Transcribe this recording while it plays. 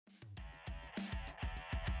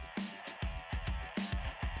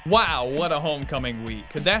Wow, what a homecoming week.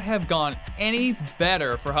 Could that have gone any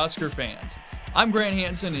better for Husker fans? I'm Grant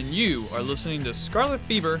Hansen, and you are listening to Scarlet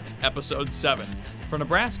Fever, Episode 7. From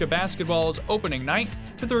Nebraska basketball's opening night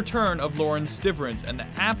to the return of Lauren Stivrins and the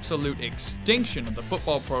absolute extinction of the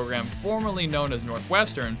football program formerly known as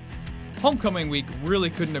Northwestern, homecoming week really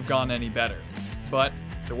couldn't have gone any better. But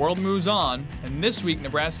the world moves on, and this week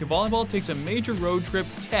Nebraska volleyball takes a major road trip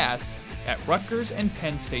test at Rutgers and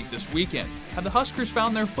Penn State this weekend. Have the Huskers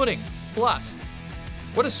found their footing? Plus,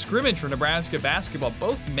 what a scrimmage for Nebraska basketball,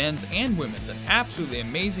 both men's and women's. An absolutely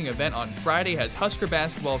amazing event on Friday has Husker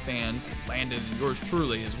basketball fans, Landon and yours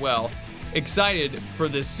truly as well, excited for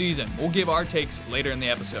this season. We'll give our takes later in the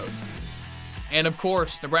episode. And of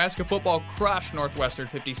course, Nebraska football crushed Northwestern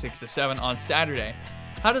 56-7 on Saturday.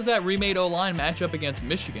 How does that remade O-line match up against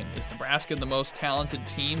Michigan? Is Nebraska the most talented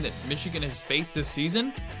team that Michigan has faced this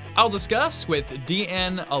season? I'll discuss with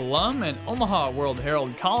DN alum and Omaha World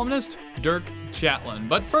Herald columnist Dirk Chatelain.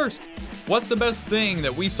 But first, what's the best thing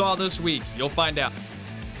that we saw this week? You'll find out.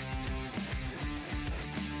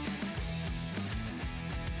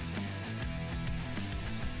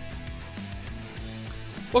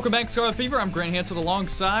 Welcome back to Scarlet Fever. I'm Grant Hansen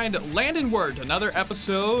alongside Landon Wirt. Another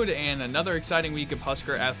episode and another exciting week of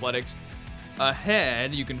Husker athletics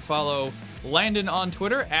ahead. You can follow Landon on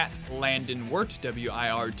Twitter at Landon Wirt,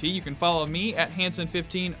 W-I-R-T. You can follow me at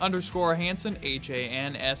Hansen15_Hansen,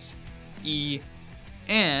 Hansen.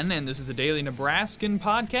 And this is a Daily Nebraskan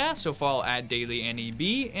podcast, so follow at Daily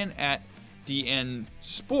NEB and at DN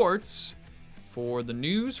Sports for the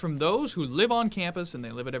news from those who live on campus and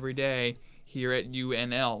they live it every day here at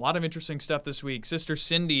UNL. A lot of interesting stuff this week. Sister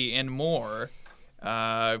Cindy and more.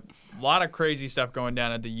 A lot of crazy stuff going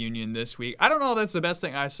down at the Union this week. I don't know if that's the best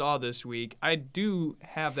thing I saw this week. I do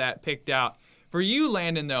have that picked out. For you,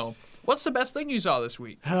 Landon, though, what's the best thing you saw this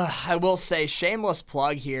week? I will say, shameless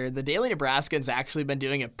plug here, the Daily Nebraskan's actually been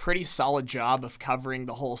doing a pretty solid job of covering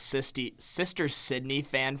the whole Sister Sydney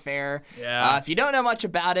fanfare. Yeah. If you don't know much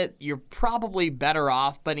about it, you're probably better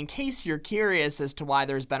off, but in case you're curious as to why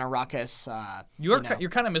there's been a ruckus, you're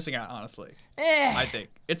kind of missing out, honestly. I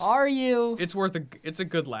think. Are you? It's a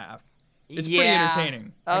good laugh. It's yeah, pretty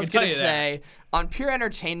entertaining. I was going to say, on pure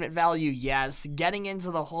entertainment value, yes. Getting into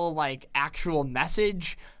the whole, actual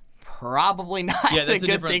message, probably not a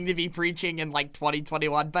good thing to be preaching in,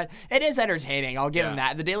 2021. But it is entertaining. I'll give him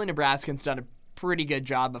that. The Daily Nebraskan's done a pretty good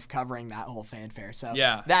job of covering that whole fanfare. So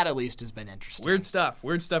that at least has been interesting. Weird stuff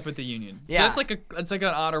at the Union. Yeah. So that's like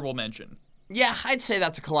an honorable mention. Yeah, I'd say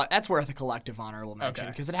that's worth a collective honorable mention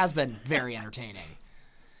because it has been very entertaining.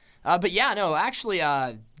 But yeah, no, actually,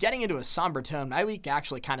 getting into a somber tone, my week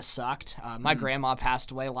actually kind of sucked. My grandma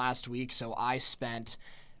passed away last week, so I spent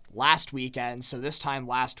last weekend. So this time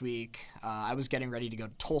last week, I was getting ready to go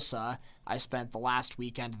to Tulsa. I spent the last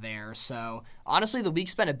weekend there. So honestly, the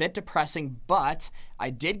week's been a bit depressing, but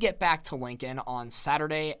I did get back to Lincoln on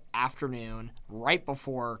Saturday afternoon, right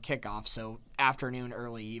before kickoff, so afternoon,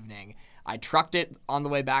 early evening. I trucked it on the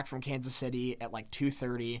way back from Kansas City at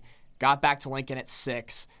 2:30. Got back to Lincoln at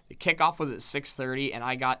 6. The kickoff was at 6:30, and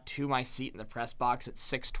I got to my seat in the press box at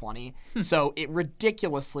 6:20. So it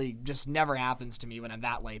ridiculously just never happens to me when I'm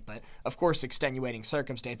that late, but of course extenuating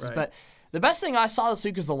circumstances. Right. But the best thing I saw this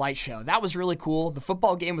week was the light show. That was really cool. The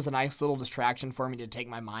football game was a nice little distraction for me to take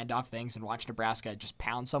my mind off things and watch Nebraska just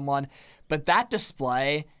pound someone. But that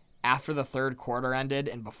display after the third quarter ended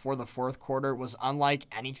and before the fourth quarter was unlike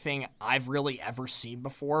anything I've really ever seen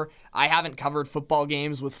before. I haven't covered football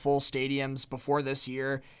games with full stadiums before this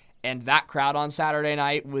year, and that crowd on Saturday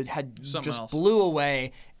night blew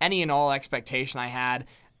away any and all expectation I had.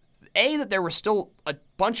 A, that there were still a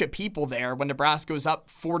bunch of people there when Nebraska was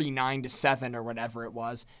up 49-7 or whatever it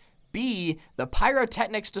was. B, the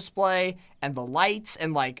pyrotechnics display and the lights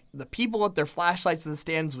and the people with their flashlights in the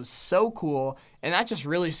stands was so cool, and that just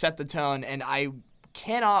really set the tone, and I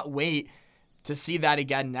cannot wait to see that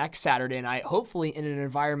again next Saturday night, hopefully in an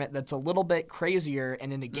environment that's a little bit crazier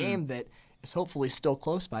and in a game that is hopefully still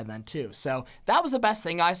close by then too. So that was the best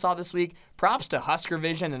thing I saw this week. Props to Husker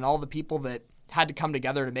Vision and all the people that had to come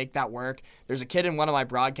together to make that work. There's a kid in one of my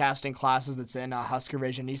broadcasting classes that's in Husker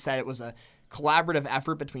Vision. He said it was a collaborative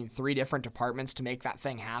effort between 3 different departments to make that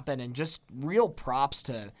thing happen, and just real props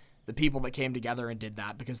to the people that came together and did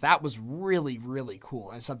that, because that was really, really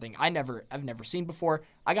cool and something I've never seen before.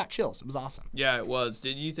 I got chills. It was awesome. Yeah, it was.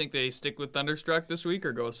 Did you think they stick with Thunderstruck this week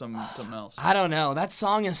or go with something else? I don't know. That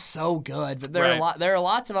song is so good, but there are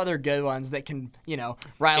lots of other good ones that can,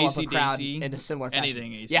 rile up a crowd in a similar fashion.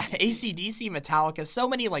 Anything AC/DC. Yeah, AC/DC, Metallica, so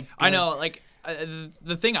many good. I know,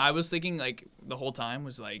 the thing I was thinking the whole time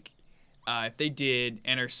was if they did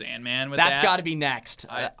Enter Sandman with That's that. got to be next.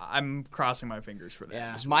 I'm crossing my fingers for that.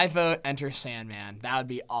 Yeah, my vote, Enter Sandman. That would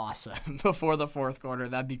be awesome. Before the fourth quarter,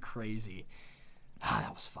 that'd be crazy.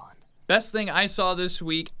 That was fun. Best thing I saw this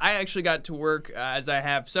week, I actually got to work, as I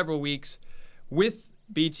have several weeks, with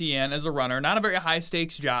BTN as a runner. Not a very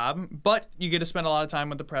high-stakes job, but you get to spend a lot of time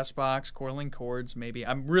with the press box, coiling cords maybe.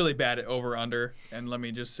 I'm really bad at over-under, and let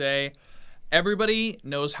me just say, everybody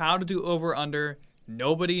knows how to do over-under.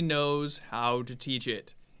 Nobody knows how to teach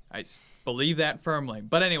it. I believe that firmly.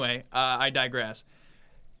 But anyway, I digress.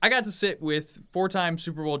 I got to sit with four-time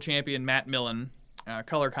Super Bowl champion Matt Millen,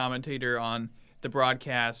 color commentator on the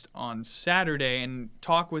broadcast on Saturday, and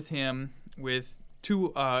talk with him with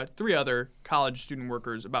three other college student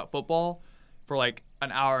workers about football for like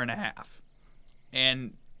an hour and a half.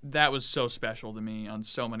 And that was so special to me on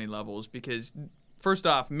so many levels because, first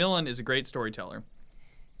off, Millen is a great storyteller.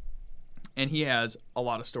 And he has a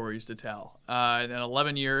lot of stories to tell. An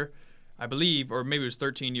 11-year, I believe, or maybe it was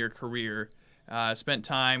 13-year career, spent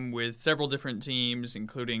time with several different teams,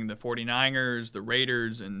 including the 49ers, the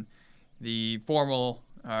Raiders, and the formal,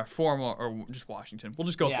 or just Washington. We'll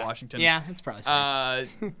just go with Washington. Yeah, it's probably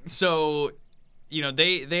safe. So, you know,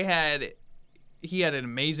 he had an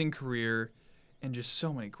amazing career and just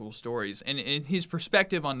so many cool stories. And his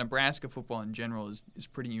perspective on Nebraska football in general is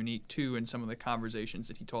pretty unique, too, in some of the conversations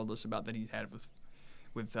that he told us about that he had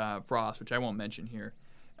with Frost, which I won't mention here.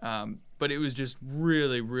 But it was just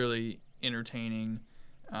really, really entertaining.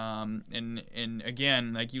 And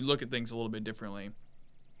again, like, you look at things a little bit differently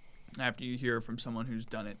after you hear from someone who's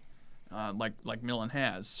done it, like Millen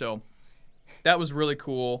has. So that was really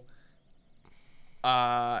cool.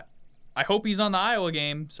 I hope he's on the Iowa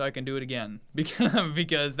game so I can do it again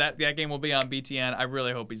because that game will be on BTN. I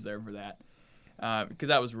really hope he's there for that because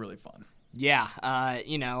that was really fun. Yeah,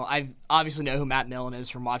 I obviously know who Matt Millen is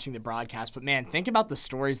from watching the broadcast, but man, think about the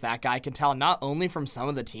stories that guy can tell, not only from some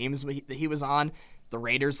of the teams that he was on. The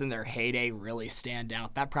Raiders in their heyday really stand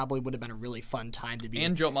out. That probably would have been a really fun time to be.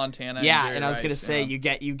 And Joe Montana. Yeah, and I was Rice, gonna say you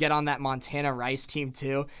get on that Montana Rice team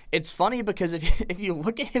too. It's funny because if you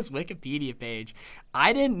look at his Wikipedia page,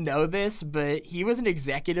 I didn't know this, but he was an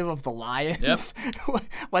executive of the Lions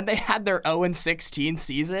when they had their 0-16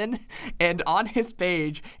 season. And on his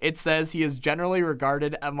page, it says he is generally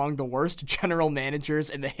regarded among the worst general managers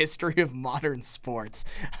in the history of modern sports.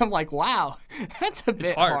 I'm like, wow, that's a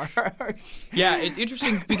bit harsh. Yeah, it's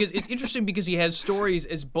interesting because he has stories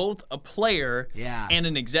as both a player and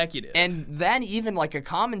an executive. And then even like a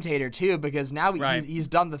commentator too, because now he's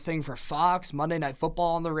done the thing for Fox, Monday Night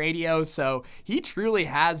Football on the radio, so he truly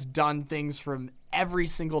has done things from every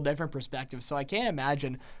single different perspective. So I can't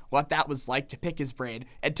imagine what that was like to pick his brain.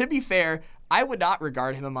 And to be fair, I would not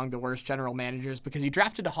regard him among the worst general managers because he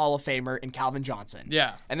drafted a Hall of Famer in Calvin Johnson.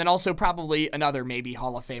 Yeah. And then also probably another maybe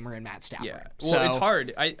Hall of Famer in Matt Stafford. Yeah. Well, it's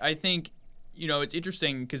hard. I think, you know, it's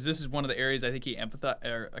interesting because this is one of the areas I think he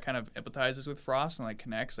kind of empathizes with Frost and like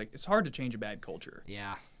connects. Like, it's hard to change a bad culture.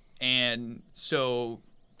 Yeah. And so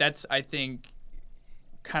that's, I think,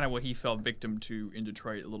 kind of what he fell victim to in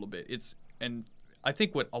Detroit a little bit. And I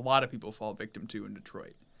think what a lot of people fall victim to in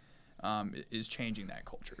Detroit is changing that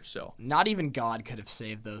culture. So not even God could have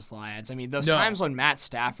saved those Lions. I mean, those times when Matt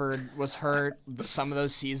Stafford was hurt, some of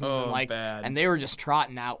those seasons, and they were just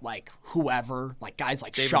trotting out like whoever, like guys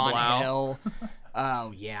like David Sean Blau. Hill.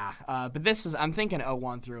 Oh yeah, but I'm thinking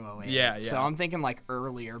 01 through 08. Yeah. So I'm thinking like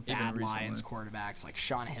earlier Even bad recently. Lions quarterbacks like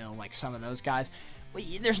Sean Hill, like some of those guys. Well,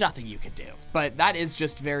 there's nothing you could do. But that is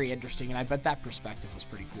just very interesting, and I bet that perspective was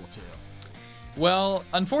pretty cool too. Well,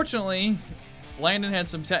 unfortunately, Landon had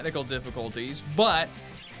some technical difficulties, but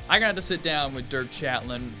I got to sit down with Dirk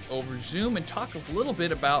Chatelain over Zoom and talk a little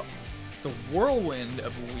bit about the whirlwind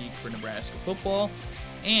of a week for Nebraska football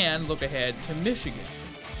and look ahead to Michigan.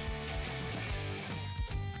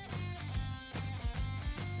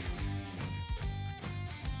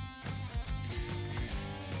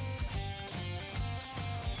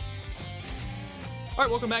 All right,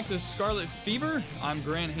 welcome back to Scarlet Fever. I'm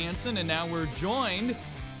Grant Hansen, and now we're joined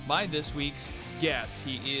by this week's guest.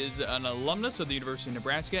 He is an alumnus of the University of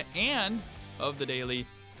Nebraska and of the Daily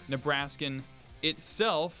Nebraskan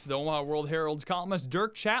itself. The Omaha World Herald's columnist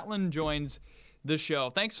Dirk Chatelain joins the show.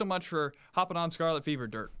 Thanks so much for hopping on Scarlet Fever,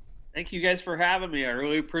 Dirk. Thank you guys for having me. I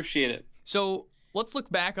really appreciate it. So let's look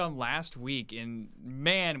back on last week, and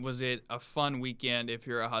man, was it a fun weekend if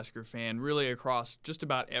you're a Husker fan, really across just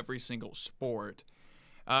about every single sport.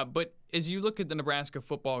 But as you look at the Nebraska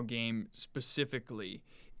football game specifically,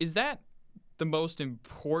 is that the most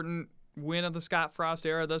important win of the Scott Frost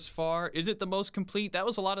era thus far? Is it the most complete? That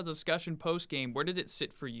was a lot of discussion post-game. Where did it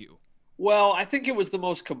sit for you? Well, I think it was the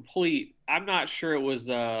most complete. I'm not sure it was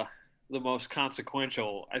the most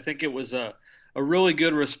consequential. I think it was a really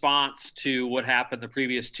good response to what happened the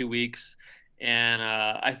previous 2 weeks. And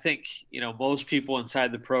I think, most people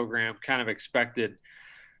inside the program kind of expected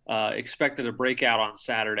a breakout on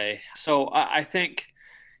Saturday. So I think,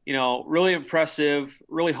 really impressive,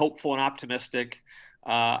 really hopeful and optimistic.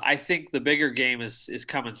 I think the bigger game is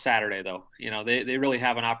coming Saturday, though. They really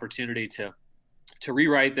have an opportunity to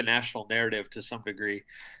rewrite the national narrative to some degree,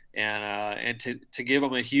 and to give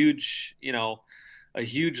them a huge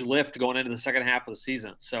lift going into the second half of the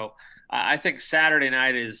season. So I think Saturday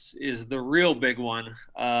night is the real big one.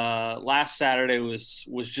 Last Saturday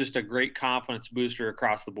was just a great confidence booster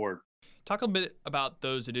across the board. Talk a bit about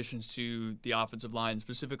those additions to the offensive line,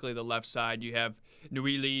 specifically the left side. You have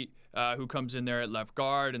Nuili, who comes in there at left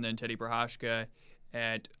guard, and then Teddy Prochazka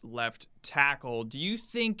at left tackle. Do you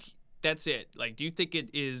think that's it? Like, do you think it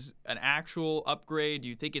is an actual upgrade? Do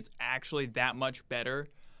you think it's actually that much better?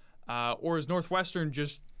 Or is Northwestern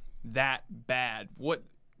just that bad? What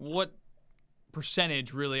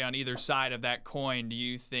percentage really on either side of that coin do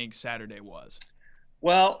you think Saturday was?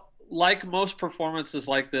 Well, like most performances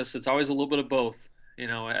like this, it's always a little bit of both.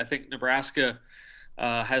 I think Nebraska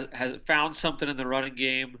has found something in the running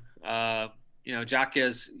game. Jacques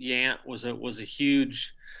Yant was a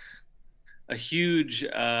huge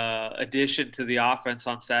addition to the offense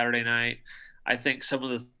on Saturday night. I think some of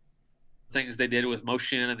the things they did with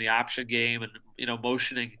motion and the option game, and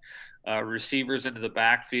motioning receivers into the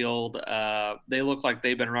backfield, they look like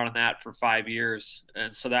they've been running that for 5 years,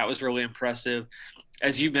 and so that was really impressive.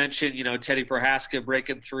 As you mentioned, Teddy Prochazka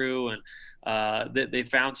breaking through, and they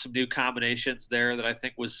found some new combinations there that I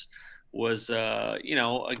think was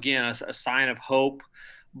again a sign of hope.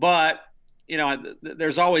 But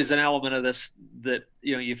there's always an element of this that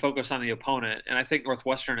you focus on the opponent, and I think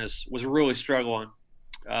Northwestern was really struggling.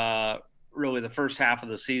 Really the first half of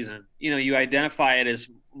the season. You identify it as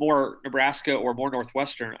more Nebraska or more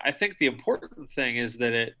Northwestern. I think the important thing is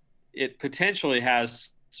that it potentially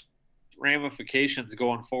has ramifications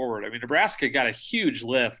going forward. I mean, Nebraska got a huge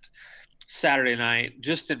lift Saturday night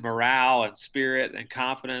just in morale and spirit and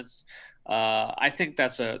confidence. I think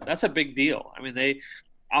that's a big deal. I mean, they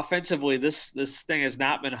offensively, this thing has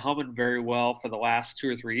not been humming very well for the last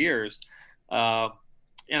 2 or 3 years. And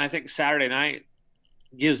I think Saturday night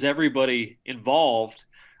gives everybody involved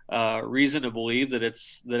reason to believe that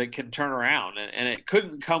it can turn around, and it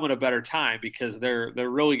couldn't come at a better time, because they're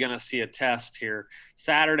really going to see a test here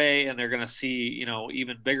Saturday, and they're going to see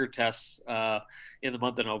even bigger tests in the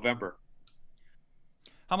month of November.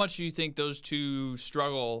 How much do you think those two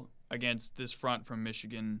struggle against this front from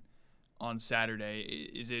Michigan on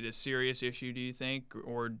Saturday? Is it a serious issue, do you think,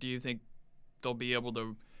 or do you think they'll be able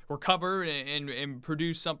to recover and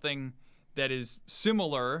produce something that is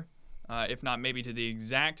similar, if not maybe to the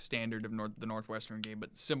exact standard of the Northwestern game,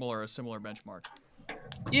 but a similar benchmark?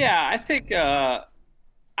 Yeah, I think I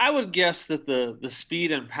would guess that the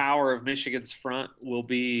speed and power of Michigan's front will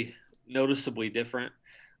be noticeably different,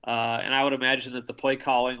 and I would imagine that the play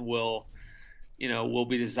calling will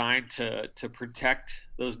be designed to protect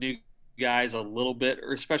those new guys a little bit,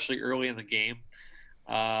 or especially early in the game.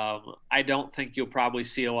 I don't think you'll probably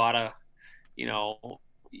see a lot of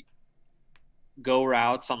go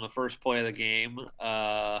routes on the first play of the game,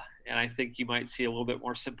 and I think you might see a little bit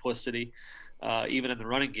more simplicity even in the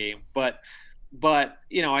running game. But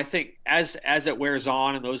I think as it wears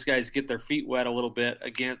on and those guys get their feet wet a little bit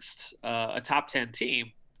against a top 10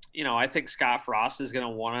 team, I think Scott Frost is going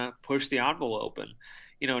to want to push the envelope. And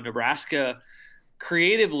Nebraska,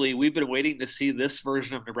 creatively, we've been waiting to see this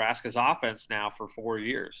version of Nebraska's offense now for 4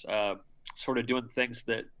 years, sort of doing things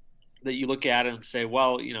that you look at it and say,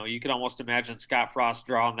 well, you can almost imagine Scott Frost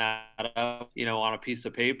drawing that up, on a piece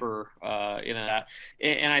of paper, that.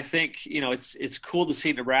 And I think, it's cool to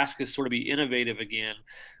see Nebraska sort of be innovative again.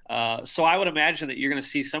 So I would imagine that you're going to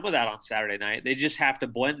see some of that on Saturday night. They just have to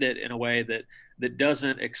blend it in a way that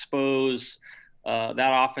doesn't expose that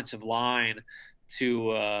offensive line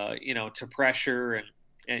to pressure and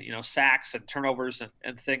sacks and turnovers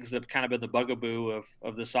and things that have kind of been the bugaboo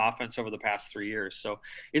of this offense over the past 3 years. So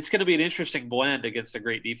it's going to be an interesting blend against a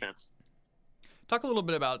great defense. Talk a little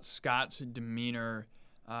bit about Scott's demeanor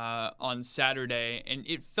on Saturday, and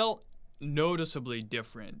it felt noticeably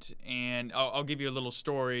different. And I'll give you a little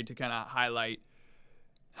story to kind of highlight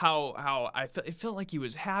how it felt like he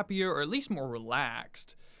was happier, or at least more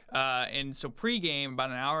relaxed. And so pregame,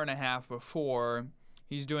 about an hour and a half before,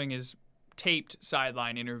 he's doing his taped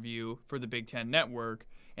sideline interview for the Big Ten Network,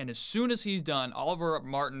 and as soon as he's done, Oliver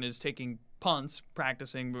Martin is taking punts,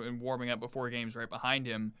 practicing and warming up before games right behind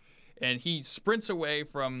him, and he sprints away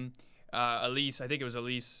from Elise. I think it was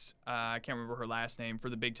Elise. I can't remember her last name for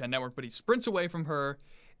the Big Ten Network, but he sprints away from her,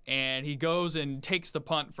 and he goes and takes the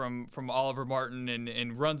punt from Oliver Martin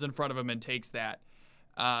and runs in front of him and takes that.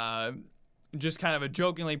 Just kind of a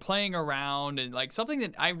jokingly playing around, and like something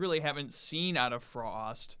that I really haven't seen out of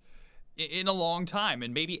Frost in a long time,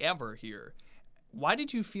 and maybe ever here. Why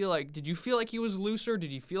did you feel like he was looser?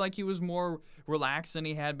 Did you feel like he was more relaxed than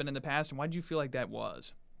he had been in the past? And why did you feel like that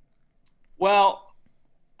was? Well,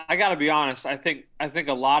 I got to be honest. I think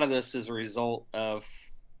a lot of this is a result of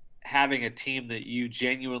having a team that you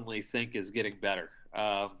genuinely think is getting better.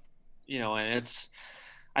 And it's,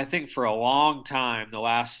 I think for a long time, the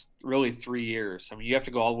last really 3 years. I mean, you have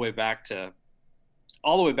to go all the way back to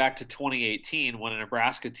 2018 when a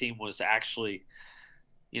Nebraska team was actually,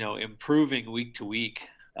 improving week to week.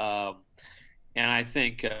 And I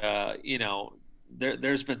think,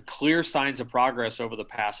 there's been clear signs of progress over the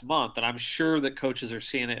past month, and I'm sure that coaches are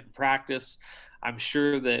seeing it in practice. I'm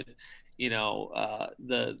sure that,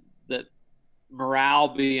 that morale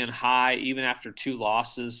being high even after 2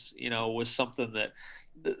 losses, was something that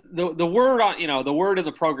the word on, the word in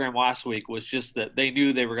the program last week was just that they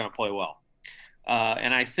knew they were going to play well.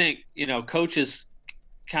 And I think, coaches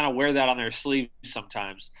kind of wear that on their sleeves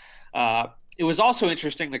sometimes. It was also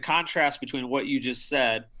interesting, the contrast between what you just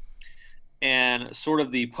said and sort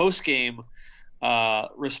of the post-game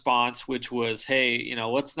response, which was, hey,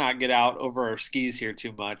 let's not get out over our skis here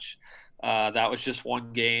too much. That was just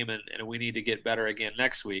one game, and we need to get better again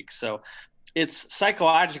next week. So it's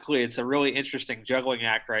psychologically, it's a really interesting juggling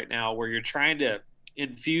act right now where you're trying to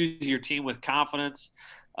infuse your team with confidence.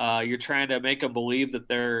 You're trying to make them believe that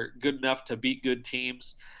they're good enough to beat good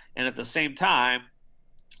teams. And at the same time,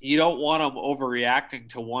 you don't want them overreacting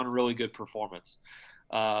to one really good performance.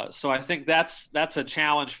 So I think that's a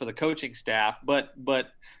challenge for the coaching staff. But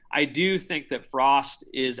I do think that Frost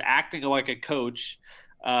is acting like a coach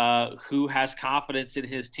who has confidence in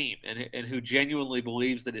his team and who genuinely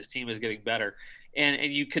believes that his team is getting better.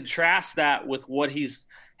 And you contrast that with what he's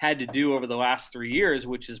had to do over the last 3 years,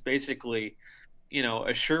 which is basically,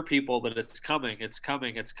 assure people that it's coming. And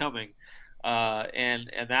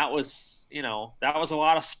that was a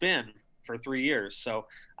lot of spin for 3 years. So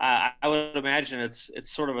I would imagine it's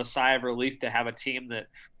sort of a sigh of relief to have a team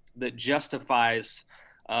that justifies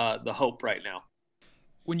the hope right now.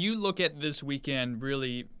 When you look at this weekend,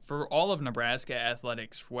 really, for all of Nebraska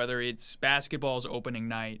athletics, whether it's basketball's opening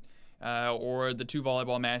night or the 2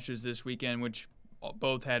 volleyball matches this weekend, which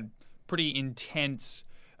both had pretty intense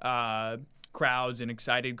crowds and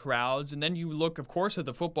excited crowds, and then you look, of course, at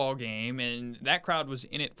the football game, and that crowd was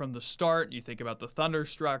in it from the start. You think about the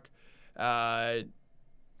Thunderstruck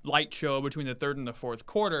light show between the third and the fourth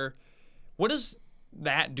quarter. What does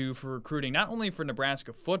that do for recruiting, not only for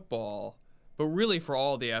Nebraska football, but really for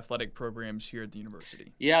all the athletic programs here at the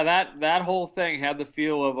university? Yeah, that whole thing had the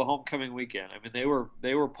feel of a homecoming weekend. I mean,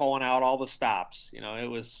 they were pulling out all the stops. It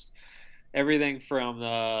was everything from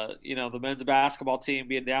the men's basketball team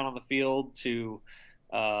being down on the field to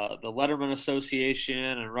the Letterman Association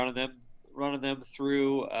and running them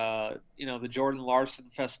through the Jordan Larson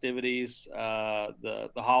festivities, the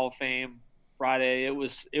Hall of Fame Friday. It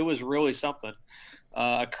was really something.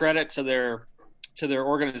 A credit to their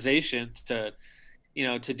organization to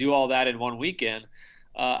do all that in one weekend.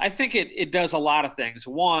 I think it does a lot of things.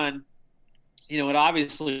 One, it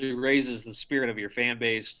obviously raises the spirit of your fan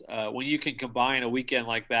base when you can combine a weekend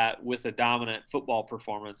like that with a dominant football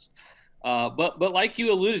performance. But like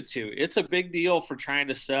you alluded to, it's a big deal for trying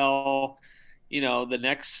to sell, the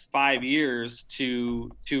next 5 years to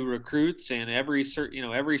recruits in every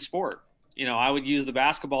sport. I would use the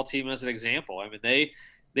basketball team as an example. I mean,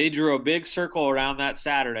 they drew a big circle around that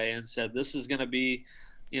Saturday and said, this is going to be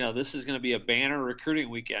a banner recruiting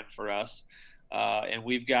weekend for us. And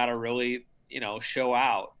we've got to really, show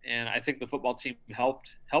out. And I think the football team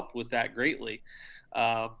helped with that greatly.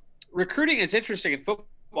 Recruiting is interesting in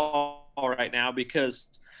football right now because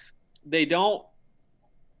they don't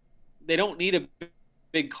need a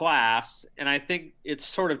big class. And I think it's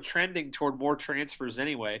sort of trending toward more transfers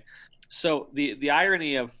anyway. So the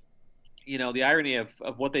irony of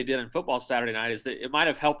what they did in football Saturday night is that it might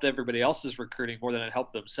have helped everybody else's recruiting more than it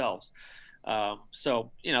helped themselves.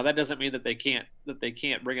 So that doesn't mean that they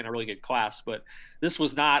can't bring in a really good class, but this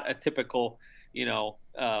was not a typical,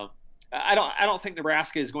 I don't think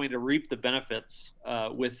Nebraska is going to reap the benefits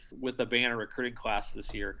with a banner recruiting class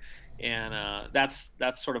this year, and that's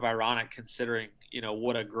sort of ironic considering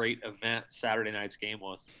what a great event Saturday night's game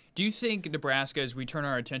was. Do you think Nebraska, as we turn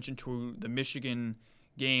our attention to the Michigan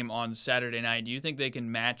game on Saturday night, do you think they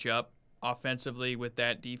can match up offensively with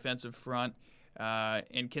that defensive front?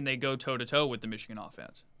 And can they go toe-to-toe with the Michigan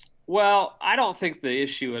offense? Well, I don't think the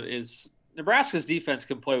issue is Nebraska's defense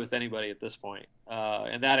can play with anybody at this point,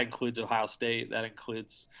 and that includes Ohio State. That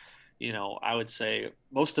includes, I would say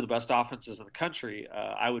most of the best offenses in the country.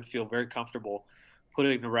 I would feel very comfortable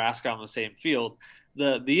putting Nebraska on the same field.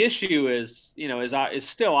 The issue is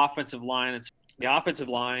still offensive line. It's the offensive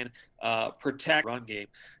line protect run game.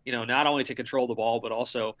 Not only to control the ball, but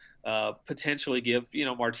also potentially give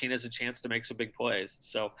Martinez a chance to make some big plays.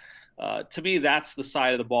 So to me, that's the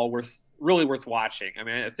side of the ball really worth watching. I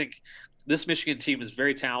mean, I think this Michigan team is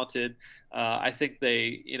very talented. I think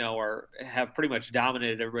they have pretty much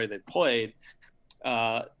dominated everybody they played.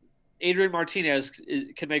 Adrian Martinez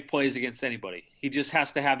can make plays against anybody. He just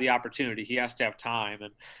has to have the opportunity. He has to have time,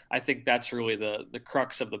 and I think that's really the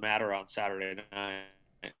crux of the matter on Saturday night.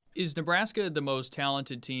 Is Nebraska the most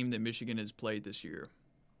talented team that Michigan has played this year?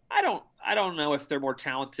 I don't know if they're more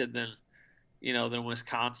talented than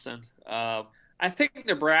Wisconsin. I think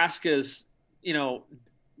Nebraska's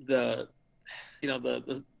the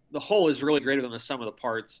whole is really greater than the sum of the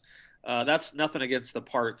parts. That's nothing against the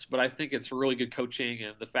parts, but I think it's really good coaching,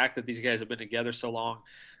 and the fact that these guys have been together so long.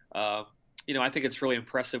 I think it's really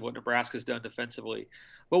impressive what Nebraska's done defensively.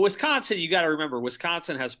 But Wisconsin, you got to remember,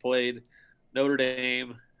 Wisconsin has played Notre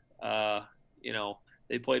Dame.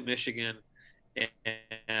 They played Michigan,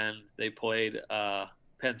 and they played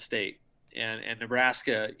Penn State, and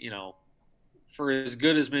Nebraska. For as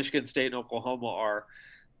good as Michigan State and Oklahoma are,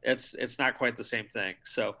 it's not quite the same thing.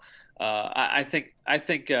 So I think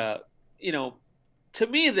to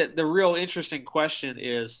me that the real interesting question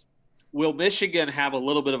is, will Michigan have a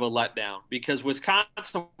little bit of a letdown, because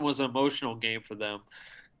Wisconsin was an emotional game for them.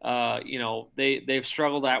 They've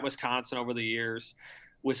struggled at Wisconsin over the years.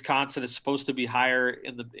 Wisconsin is supposed to be higher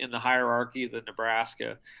in the hierarchy than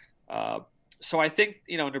Nebraska. So I think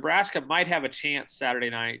Nebraska might have a chance Saturday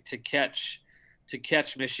night to catch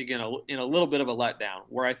Michigan in a little bit of a letdown,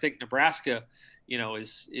 where I think Nebraska,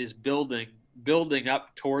 is building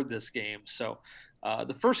up toward this game. So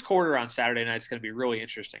the first quarter on Saturday night is going to be really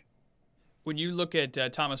interesting. When you look at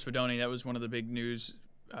Thomas Fidone, that was one of the big news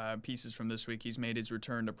pieces from this week. He's made his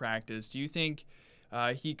return to practice. Do you think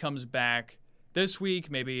he comes back this week?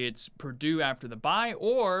 Maybe it's Purdue after the bye,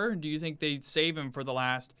 or do you think they save him for the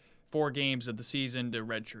last 4 games of the season to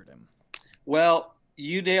redshirt him? Well,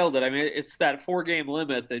 you nailed it. I mean, it's that 4-game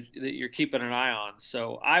limit that you're keeping an eye on.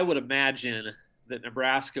 So I would imagine that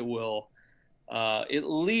Nebraska will at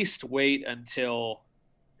least wait until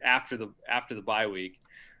after the bye week.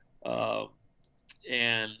 And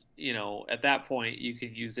at that point you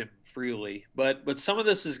can use him freely, but some of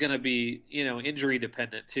this is going to be injury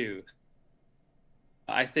dependent too.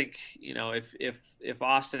 I think if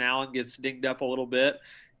Austin Allen gets dinged up a little bit,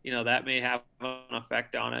 that may have an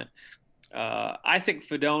effect on it. I think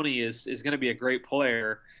Fidone is going to be a great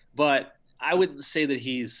player, but I wouldn't say that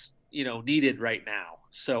he's needed right now.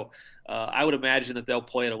 So I would imagine that they'll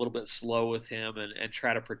play it a little bit slow with him and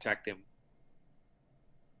try to protect him.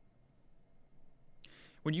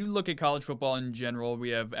 When you look at college football in general, we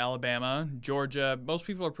have Alabama, Georgia. Most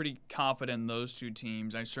people are pretty confident in those 2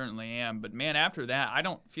 teams. I certainly am. But, man, after that, I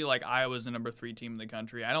don't feel like Iowa's the number 3 team in the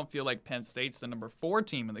country. I don't feel like Penn State's the number 4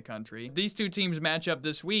 team in the country. These 2 teams match up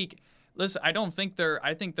this week. Listen, I think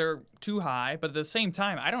they're too high. But at the same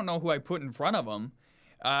time, I don't know who I put in front of them.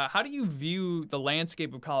 How do you view the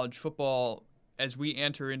landscape of college football as we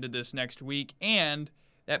enter into this next week and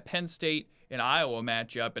that Penn State and Iowa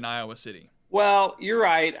matchup in Iowa City? Well, you're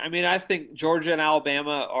right. I mean, I think Georgia and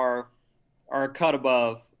Alabama are a cut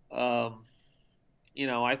above.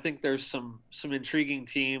 I think there's some intriguing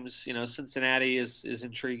teams. Cincinnati is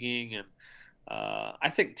intriguing, and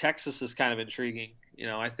I think Texas is kind of intriguing.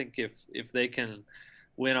 I think if they can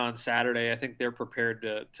win on Saturday, I think they're prepared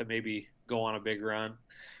to maybe go on a big run.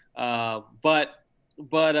 But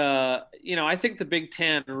I think the Big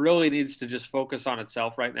Ten really needs to just focus on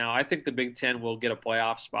itself right now. I think the Big Ten will get a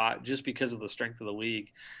playoff spot just because of the strength of the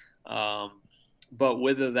league. But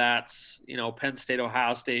whether that's, Penn State,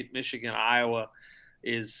 Ohio State, Michigan, Iowa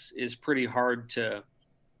is pretty hard to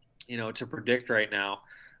predict right now.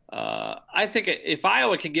 I think if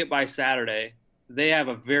Iowa can get by Saturday, they have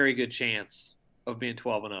a very good chance of being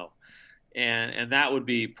 12-0. And that would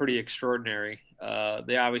be pretty extraordinary.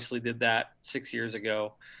 They obviously did that 6 years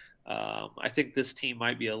ago. I think this team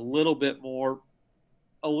might be a little bit more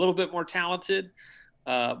talented,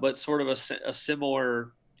 but sort of a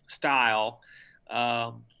similar style.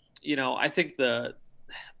 I think the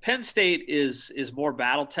Penn State is more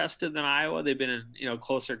battle tested than Iowa. They've been in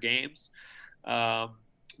closer games,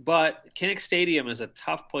 but Kinnick Stadium is a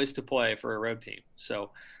tough place to play for a road team.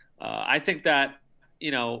 So I think that,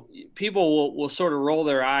 people will sort of roll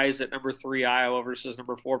their eyes at number 3 Iowa versus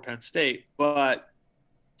number 4 Penn State, but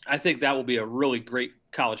I think that will be a really great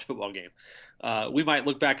college football game. We might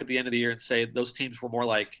look back at the end of the year and say those teams were more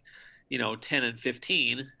like, 10 and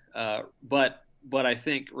 15. But I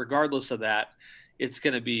think regardless of that, it's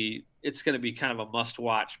going to be kind of a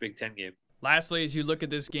must-watch Big Ten game. Lastly, as you look at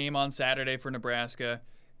this game on Saturday for Nebraska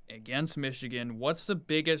against Michigan, what's the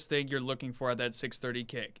biggest thing you're looking for at that 6:30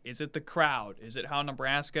 kick? Is it the crowd? Is it how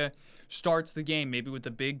Nebraska starts the game, maybe with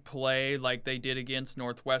a big play like they did against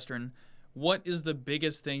Northwestern? What is the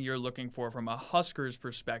biggest thing you're looking for from a Huskers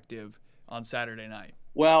perspective on Saturday night?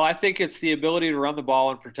 Well, I think it's the ability to run the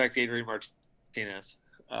ball and protect Adrian Martinez.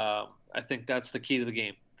 I think that's the key to the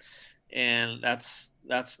game, and that's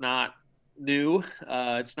not new.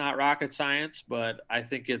 It's not rocket science, but I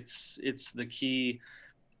think it's the key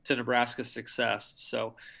to Nebraska's success.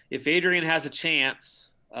 So if Adrian has a chance,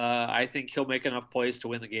 I think he'll make enough plays to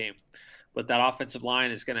win the game. But that offensive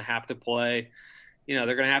line is going to have to play. They're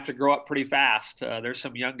going to have to grow up pretty fast. There's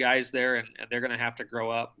some young guys there, and they're going to have to grow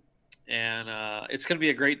up. And it's going to be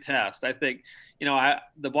a great test. I think,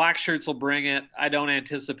 the Black Shirts will bring it. I don't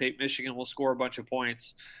anticipate Michigan will score a bunch of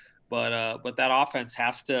points, but that offense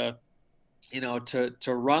has to,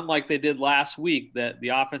 to run like they did last week. That the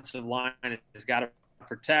offensive line has got to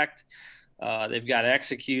protect. They've got to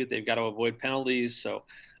execute. They've got to avoid penalties. So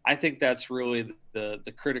I think that's really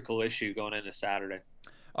the critical issue going into Saturday.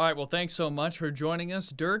 All right, well, thanks so much for joining us,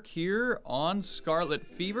 Dirk, here on Scarlet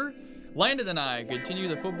Fever. Landon and I continue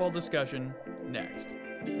the football discussion next.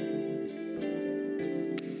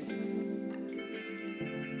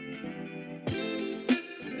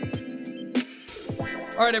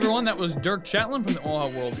 All right, everyone, that was Dirk Chatelain from the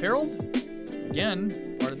Omaha World Herald.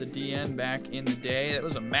 Again, part of the DN back in the day. That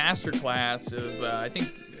was a masterclass of, I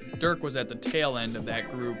think Dirk was at the tail end of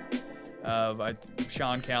that group of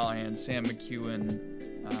Sean Callahan, Sam McEwen,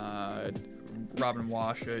 Robin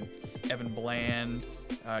Washut, Evan Bland,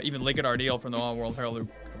 even Lincoln Ardeel from the Omaha World Herald who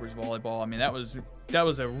covers volleyball. I mean, that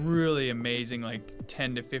was a really amazing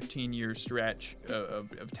 10 to 15 year stretch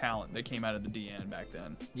of talent that came out of the DN back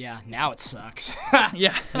then. Yeah, now it sucks.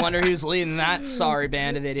 Yeah. Wonder who's leading that sorry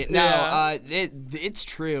band of idiots. No, it's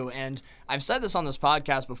true, and I've said this on this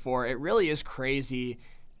podcast before. It really is crazy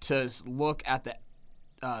to look at the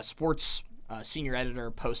sports senior editor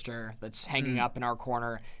poster that's hanging up in our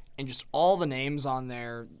corner and just all the names on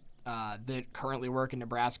there that currently work in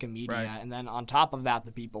Nebraska media, right. And then on top of that,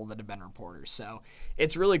 the people that have been reporters. So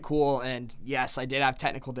it's really cool, and yes, I did have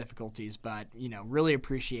technical difficulties, but, really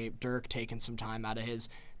appreciate Dirk taking some time out of his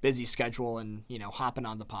busy schedule and, hopping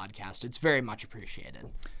on the podcast. It's very much appreciated.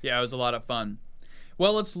 Yeah, it was a lot of fun.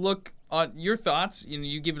 Well, let's look on your thoughts.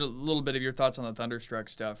 You give it a little bit of your thoughts on the Thunderstruck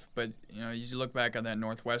stuff, but, as you look back on that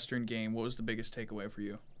Northwestern game, what was the biggest takeaway for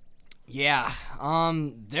you? Yeah,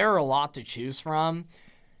 there are a lot to choose from.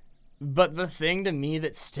 But the thing to me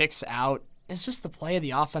that sticks out is just the play of the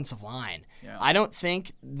offensive line. Yeah. I don't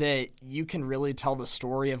think that you can really tell the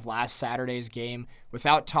story of last Saturday's game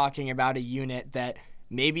without talking about a unit that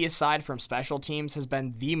maybe aside from special teams has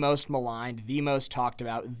been the most maligned, the most talked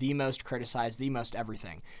about, the most criticized, the most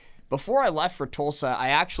everything. Before I left for Tulsa, I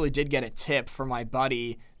actually did get a tip from my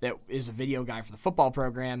buddy that is a video guy for the football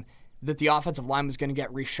program that the offensive line was going to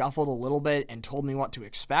get reshuffled a little bit and told me what to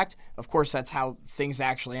expect. Of course, that's how things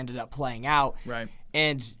actually ended up playing out. Right.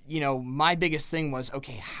 And, my biggest thing was,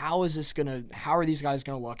 okay, how are these guys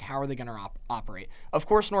going to look? How are they going to operate? Of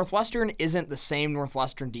course, Northwestern isn't the same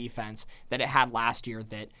Northwestern defense that it had last year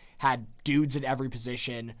that had dudes at every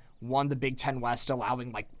position, won the Big Ten West,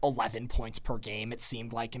 allowing 11 points per game, it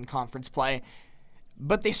seemed like, in conference play.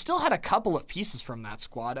 But they still had a couple of pieces from that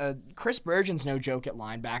squad. Chris Bergen's no joke at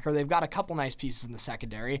linebacker. They've got a couple nice pieces in the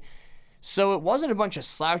secondary. So it wasn't a bunch of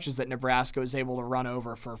slouches that Nebraska was able to run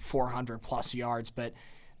over for 400-plus yards, but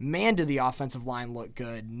man, did the offensive line look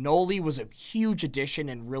good. Noli was a huge addition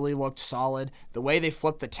and really looked solid. The way they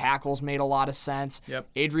flipped the tackles made a lot of sense. Yep.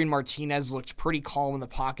 Adrian Martinez looked pretty calm in the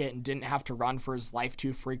pocket and didn't have to run for his life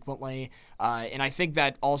too frequently. And I think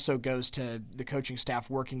that also goes to the coaching staff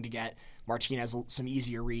working to get Martinez some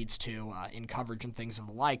easier reads too in coverage and things of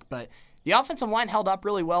the like. But the offensive line held up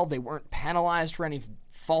really well. They weren't penalized for any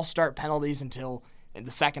false start penalties until in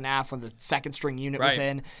the second half when the second string unit was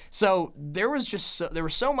in. So there was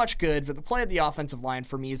so much good, but the play of the offensive line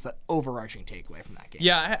for me is the overarching takeaway from that game.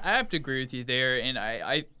 Yeah, I have to agree with you there, and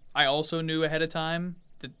I also knew ahead of time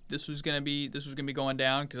that this was gonna be going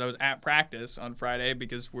down because I was at practice on Friday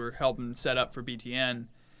because we're helping set up for BTN,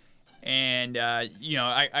 and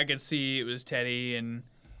I could see it was Teddy and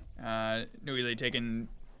Nouili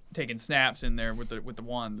taking snaps in there with the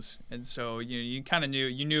ones, and so you kind of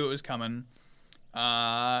knew it was coming,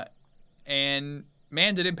 and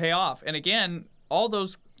man, did it pay off. And again, all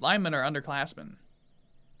those linemen are underclassmen,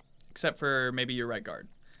 except for maybe your right guard.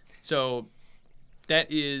 So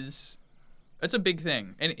that's a big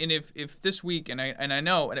thing. And if this week, and I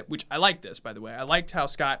know, which I like this, by the way, I liked how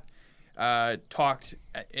Scott talked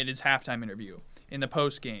in his halftime interview in the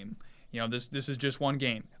post game. This is just one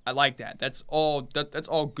game. I like that. That's all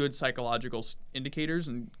good psychological indicators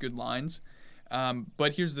and good lines.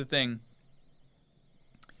 But here's the thing: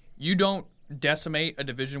 you don't decimate a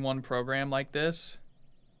Division I program like this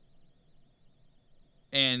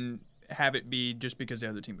and have it be just because the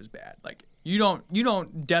other team was bad. Like you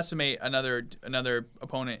don't decimate another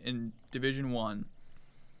opponent in Division I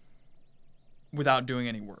without doing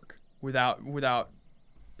any work, without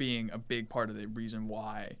being a big part of the reason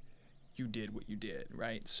why you did what you did,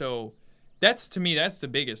 right? So that's the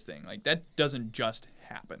biggest thing. Like that doesn't just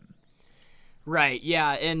happen. Right,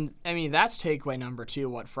 yeah, and I mean that's takeaway number 2,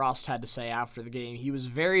 what Frost had to say after the game. He was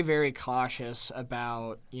very, very cautious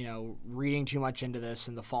about, reading too much into this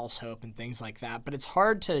and the false hope and things like that. But it's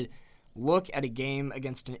hard to look at a game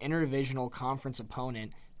against an interdivisional conference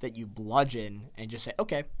opponent that you bludgeon and just say,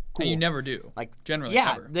 okay, cool. And you never do. Like generally,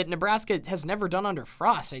 yeah, ever. That Nebraska has never done under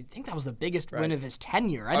Frost. I think that was the biggest win of his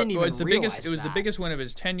tenure. I didn't even realize It was that. the biggest win of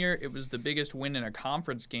his tenure. It was the biggest win in a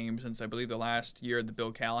conference game since I believe the last year of the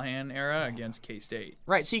Bill Callahan era against K-State.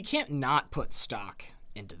 Right, so you can't not put stock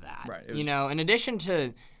into that. Right. In addition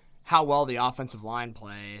to how well the offensive line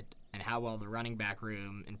played and how well the running back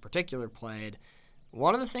room in particular played,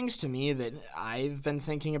 one of the things to me that I've been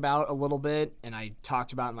thinking about a little bit, and I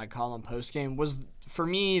talked about in my column postgame, was for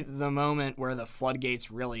me the moment where the floodgates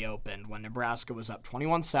really opened when Nebraska was up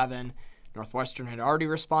 21-7. Northwestern had already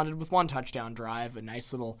responded with one touchdown drive, a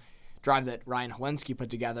nice little drive that Ryan Helinski put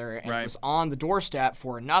together, and it was on the doorstep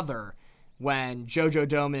for another when JoJo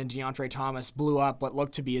Doman and DeAndre Thomas blew up what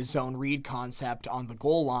looked to be a zone read concept on the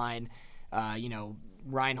goal line.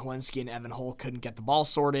 Ryan Helinski and Evan Hull couldn't get the ball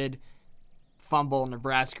sorted. Fumble,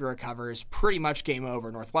 Nebraska recovers, pretty much game over.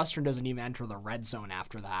 Northwestern doesn't even enter the red zone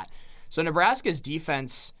after that. So Nebraska's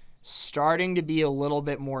defense starting to be a little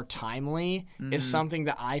bit more timely is something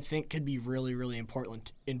that I think could be really, really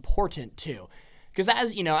important too. Because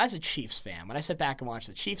as a Chiefs fan, when I sit back and watch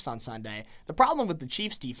the Chiefs on Sunday, the problem with the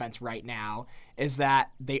Chiefs defense right now is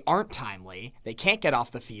that they aren't timely. They can't get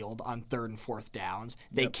off the field on 3rd and 4th downs.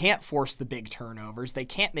 They can't force the big turnovers. They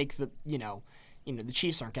can't make the the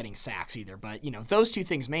Chiefs aren't getting sacks either, but, those two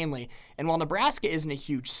things mainly. And while Nebraska isn't a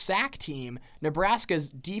huge sack team, Nebraska's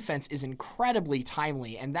defense is incredibly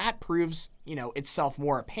timely, and that proves, itself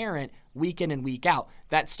more apparent week in and week out.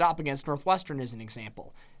 That stop against Northwestern is an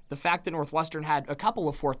example. The fact that Northwestern had a couple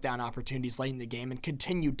of 4th down opportunities late in the game and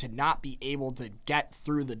continued to not be able to get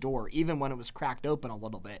through the door, even when it was cracked open a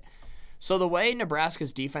little bit. So the way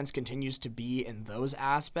Nebraska's defense continues to be in those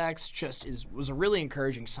aspects was a really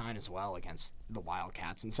encouraging sign as well against the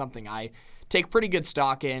Wildcats, and something I take pretty good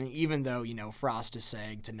stock in, even though, Frost is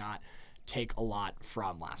saying to not take a lot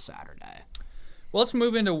from last Saturday. Well, let's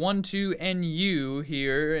move into 1-2 NU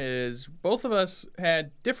here, as both of us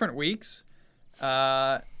had different weeks.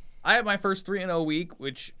 I had my first 3-0 week,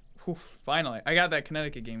 which, finally, I got that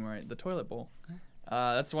Connecticut game right, the toilet bowl.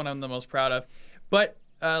 That's the one I'm the most proud of. But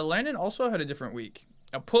Landon also had a different week,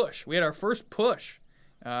 a push. We had our first push,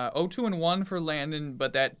 0-2-1 for Landon,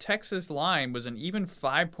 but that Texas line was an even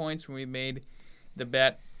 5 points when we made the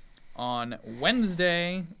bet on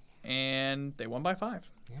Wednesday, and they won by 5.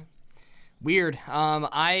 Yeah. Weird.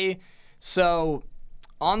 So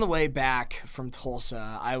on the way back from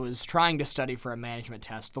Tulsa, I was trying to study for a management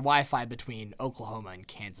test. The Wi-Fi between Oklahoma and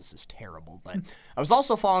Kansas is terrible, but I was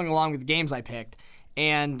also following along with the games I picked.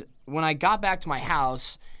 And when I got back to my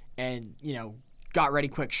house and, got ready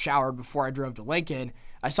quick, showered before I drove to Lincoln,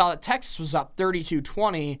 I saw that Texas was up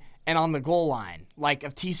 32-20 and on the goal line,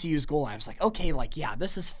 of TCU's goal line. I was like, okay, yeah,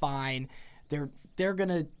 this is fine. They're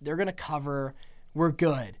gonna cover. We're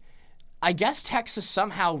good. I guess Texas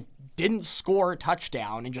somehow didn't score a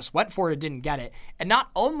touchdown and just went for it and didn't get it. And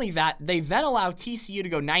not only that, they then allowed TCU to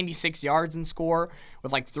go 96 yards and score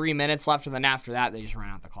with 3 minutes left, and then after that, they just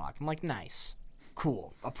ran out the clock. I'm like, nice.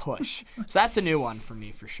 Cool, a push. So that's a new one for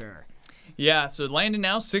me for sure. Yeah, so Landon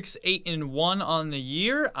now 6-8-1 on the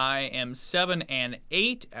year. I am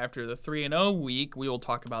 7-8 after the 3-0 week. We will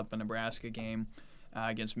talk about the Nebraska game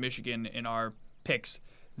against Michigan in our picks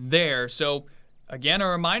there. So again, a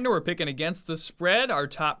reminder, we're picking against the spread, our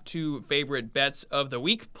top 2 favorite bets of the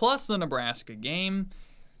week, plus the Nebraska game.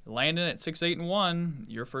 Landon at 6-8-1,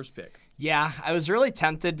 your first pick. Yeah, I was really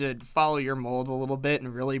tempted to follow your mold a little bit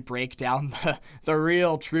and really break down the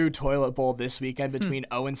real true toilet bowl this weekend between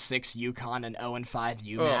 0-6 UConn and 0-5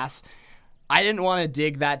 UMass. I didn't want to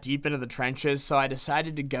dig that deep into the trenches, so I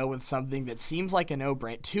decided to go with something that seems like a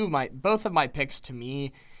no-brainer. Both of my picks to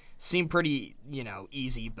me seem pretty,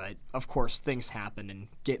 easy, but of course things happen and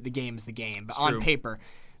the game's the game. But on paper,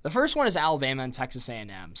 the first one is Alabama and Texas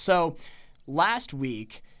A&M. So last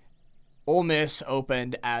week, Ole Miss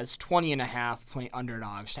opened as 20.5-point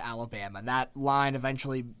underdogs to Alabama. That line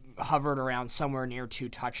eventually hovered around somewhere near 2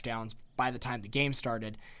 touchdowns by the time the game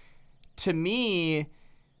started. To me,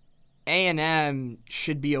 A&M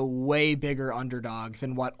should be a way bigger underdog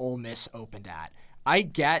than what Ole Miss opened at. I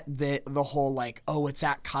get the whole it's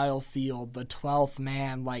at Kyle Field, the 12th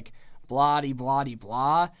man,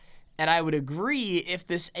 blah-de-blah-de-blah. And I would agree if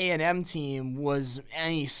this A&M team was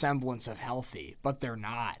any semblance of healthy, but they're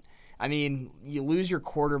not. I mean, you lose your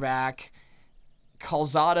quarterback.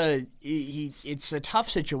 Calzada, it's a tough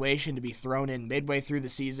situation to be thrown in midway through the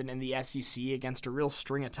season in the SEC against a real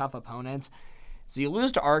string of tough opponents. So you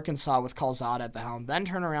lose to Arkansas with Calzada at the helm, then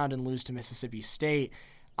turn around and lose to Mississippi State.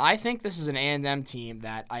 I think this is an A&M team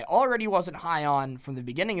that I already wasn't high on from the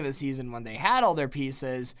beginning of the season when they had all their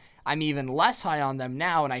pieces. I'm even less high on them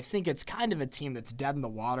now, and I think it's kind of a team that's dead in the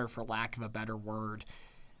water, for lack of a better word.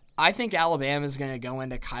 I think Alabama is going to go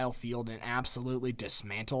into Kyle Field and absolutely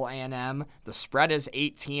dismantle A&M. The spread is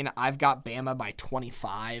 18. I've got Bama by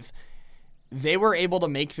 25. They were able to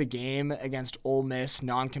make the game against Ole Miss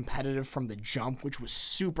non-competitive from the jump, which was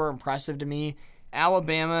super impressive to me.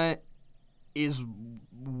 Alabama is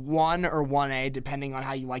 1 or 1A, depending on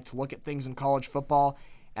how you like to look at things in college football.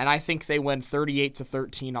 And I think they win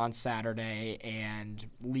 38-13 on Saturday and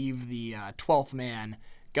leave the 12th man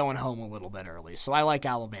going home a little bit early. So I like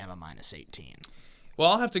Alabama minus 18.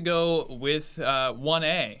 Well, I'll have to go with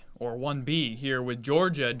 1A or 1B here with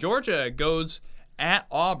Georgia. Georgia goes at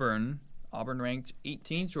Auburn. Auburn ranked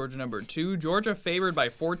 18th, Georgia number 2. Georgia favored by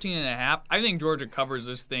 14.5. I think Georgia covers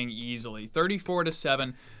this thing easily,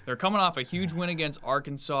 34-7. They're coming off a huge win against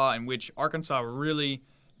Arkansas, in which Arkansas really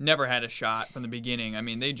never had a shot from the beginning. I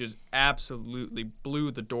mean, they just absolutely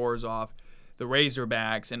blew the doors off the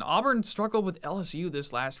Razorbacks. And Auburn struggled with LSU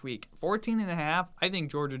this last week, 14.5. I think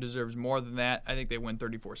Georgia deserves more than that. I think they win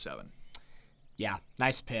 34-7. Yeah,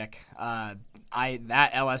 nice pick.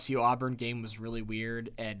 That LSU Auburn game was really weird,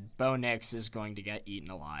 and Bo Nix is going to get eaten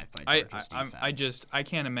alive by Georgia's defense. I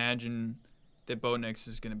can't imagine that Bo Nix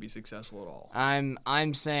is going to be successful at all.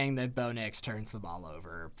 I'm saying that Bo Nix turns the ball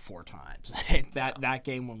over 4 times. That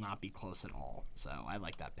game will not be close at all. So I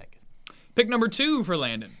like that pick. Pick number 2 for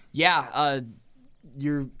Landon. Yeah,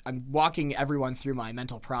 I'm walking everyone through my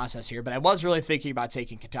mental process here, but I was really thinking about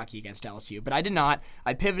taking Kentucky against LSU, but I did not.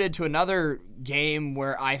 I pivoted to another game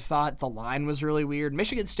where I thought the line was really weird.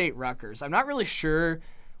 Michigan State Rutgers. I'm not really sure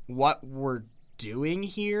what we're doing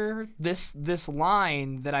here. This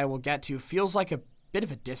line that I will get to feels like a bit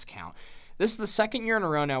of a discount. This is the second year in a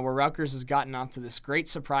row now where Rutgers has gotten off to this great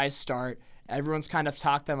surprise start. Everyone's kind of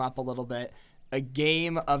talked them up a little bit. A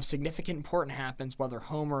game of significant importance happens, whether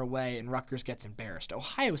home or away, and Rutgers gets embarrassed.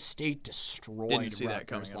 Ohio State destroyed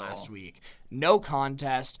Rutgers last week. No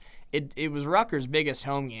contest. It was Rutgers' biggest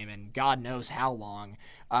home game in God knows how long.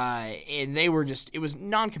 And they were it was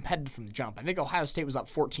non-competitive from the jump. I think Ohio State was up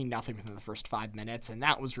 14-0 within the first 5 minutes, and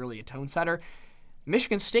that was really a tone setter.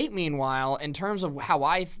 Michigan State, meanwhile, in terms of how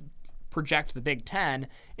I project the Big Ten,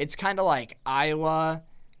 it's kind of like Iowa,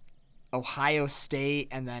 Ohio State,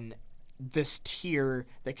 and then this tier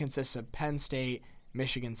that consists of Penn State,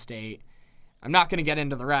 Michigan State. I'm not going to get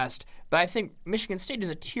into the rest, but I think Michigan State is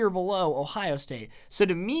a tier below Ohio State. So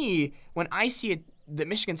to me, when I see that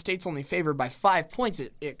Michigan State's only favored by 5 points,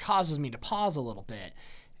 it causes me to pause a little bit.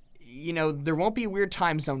 There won't be a weird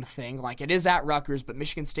time zone thing like it is at Rutgers, but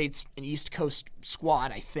Michigan State's an East Coast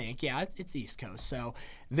squad, I think. Yeah, it's East Coast. So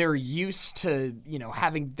they're used to,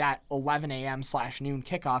 having that 11 a.m. / noon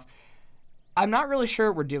kickoff. I'm not really sure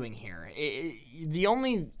what we're doing here. The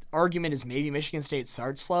only argument is maybe Michigan State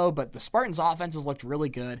starts slow, but the Spartans' offenses looked really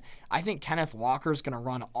good. I think Kenneth Walker's going to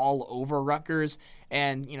run all over Rutgers.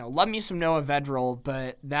 And, love me some Noah Vedral,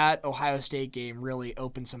 but that Ohio State game really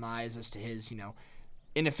opened some eyes as to his,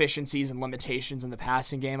 inefficiencies and limitations in the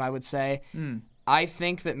passing game, I would say. I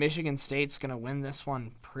think that Michigan State's going to win this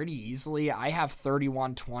one pretty easily. I have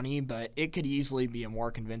 31-20, but it could easily be a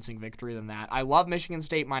more convincing victory than that. I love Michigan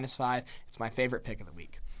State -5. It's my favorite pick of the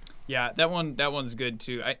week. Yeah, that one's good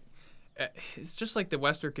too. It's just like the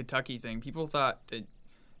Western Kentucky thing. People thought that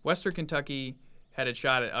Western Kentucky had a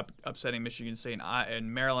shot at upsetting Michigan State,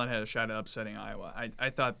 and Maryland had a shot at upsetting Iowa. I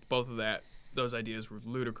thought both of those ideas were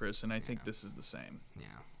ludicrous, and I think this is the same. Yeah.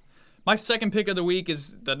 My second pick of the week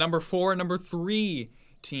is the number 4 and number 3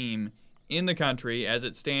 team in the country as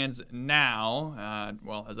it stands now.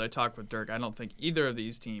 Well, as I talked with Dirk, I don't think either of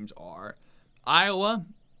these teams are. Iowa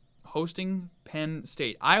hosting Penn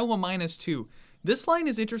State. Iowa -2. This line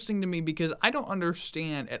is interesting to me because I don't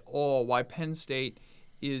understand at all why Penn State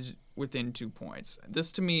is within 2 points.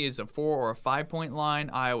 This to me is a 4 or a 5 point line.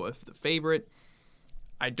 Iowa is the favorite.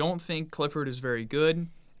 I don't think Clifford is very good.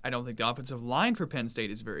 I don't think the offensive line for Penn State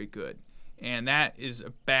is very good. And that is a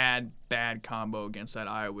bad combo against that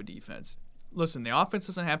Iowa defense. Listen, the offense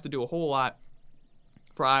doesn't have to do a whole lot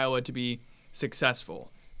for Iowa to be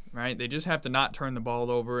successful, right? They just have to not turn the ball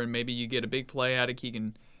over, and maybe you get a big play out of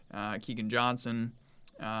Keegan Johnson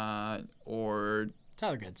or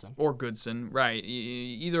Tyler Goodson. Or Goodson, right.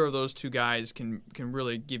 Either of those two guys can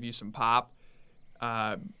really give you some pop.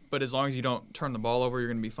 But as long as you don't turn the ball over, you're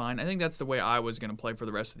going to be fine. I think that's the way Iowa's going to play for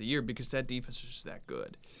the rest of the year because that defense is just that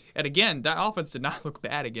good. And again, that offense did not look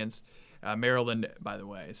bad against Maryland, by the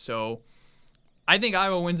way. So I think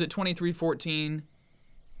Iowa wins at 23-14.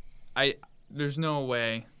 There's no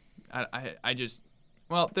way.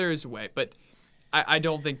 There is a way, but I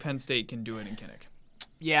don't think Penn State can do it in Kinnick.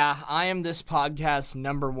 Yeah, I am this podcast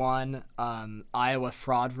number 1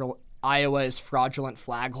 Iowa is fraudulent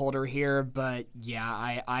flag holder here, but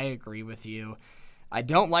yeah, I agree with you. I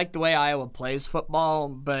don't like the way Iowa plays football,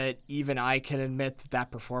 but even I can admit that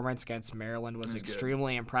performance against Maryland was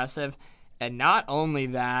extremely impressive. And not only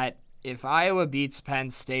that, if Iowa beats Penn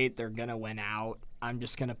State, they're going to win out. I'm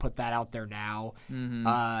just going to put that out there now.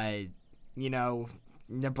 Mm-hmm.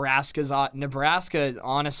 Nebraska,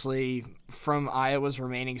 honestly, from Iowa's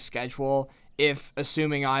remaining schedule,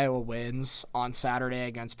 assuming Iowa wins on Saturday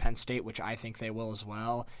against Penn State, which I think they will as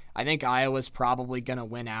well, I think Iowa's probably going to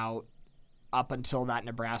win out up until that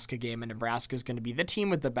Nebraska game, and Nebraska's going to be the team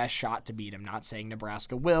with the best shot to beat them. Not saying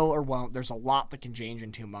Nebraska will or won't. There's a lot that can change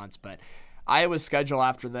in 2 months, but Iowa's schedule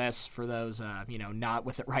after this, for those not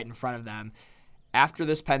with it right in front of them, after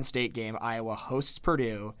this Penn State game, Iowa hosts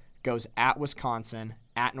Purdue, goes at Wisconsin,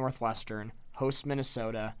 at Northwestern, hosts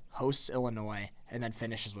Minnesota, hosts Illinois, and then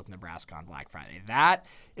finishes with Nebraska on Black Friday. That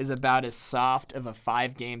is about as soft of a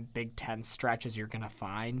 5-game Big Ten stretch as you're going to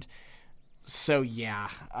find. So, yeah,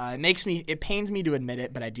 it pains me to admit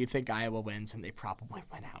it, but I do think Iowa wins, and they probably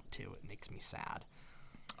win out, too. It makes me sad.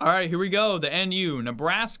 All right, here we go. The NU,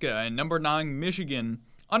 Nebraska, and number 9, Michigan.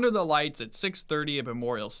 Under the lights at 6:30 at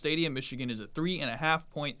Memorial Stadium. Michigan is a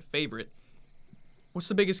 3.5-point favorite. What's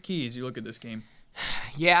the biggest key as you look at this game?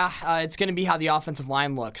 Yeah, it's going to be how the offensive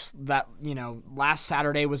line looks. That, last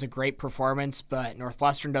Saturday was a great performance, but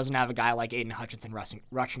Northwestern doesn't have a guy like Aiden Hutchinson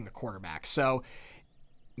rushing the quarterback. So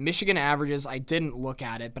Michigan averages, I didn't look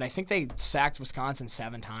at it, but I think they sacked Wisconsin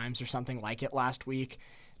 7 times or something like it last week.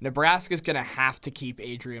 Nebraska's going to have to keep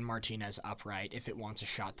Adrian Martinez upright if it wants a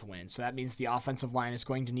shot to win. So that means the offensive line is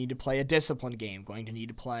going to need to play a disciplined game, going to need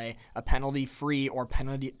to play a penalty-free or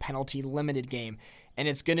penalty-limited game. And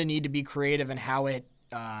it's going to need to be creative in how it,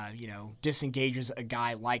 disengages a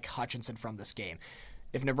guy like Hutchinson from this game.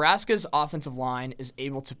 If Nebraska's offensive line is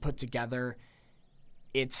able to put together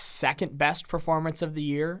its second best performance of the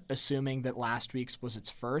year, assuming that last week's was its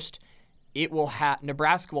first,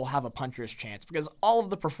 Nebraska will have a puncher's chance because all of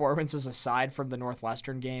the performances aside from the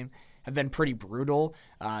Northwestern game have been pretty brutal,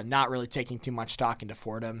 not really taking too much stock into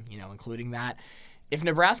Fordham, including that. If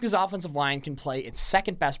Nebraska's offensive line can play its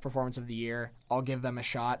second best performance of the year, I'll give them a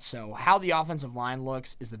shot. So how the offensive line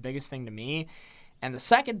looks is the biggest thing to me. And the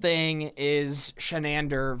second thing is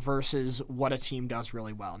Shenander versus what a team does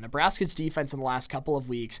really well. Nebraska's defense in the last couple of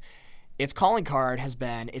weeks, its calling card has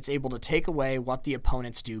been it's able to take away what the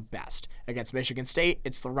opponents do best. Against Michigan State,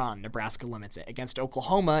 it's the run. Nebraska limits it. Against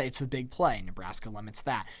Oklahoma, it's the big play. Nebraska limits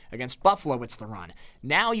that. Against Buffalo, it's the run.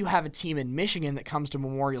 Now you have a team in Michigan that comes to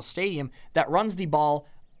Memorial Stadium that runs the ball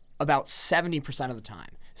about 70% of the time.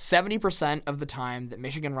 70% of the time that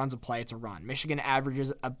Michigan runs a play, it's a run. Michigan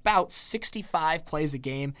averages about 65 plays a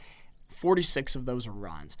game. 46 of those are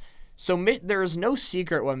runs. So there is no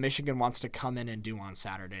secret what Michigan wants to come in and do on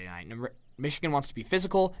Saturday night. Michigan wants to be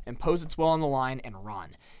physical, impose its will on the line, and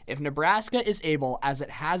run. If Nebraska is able, as it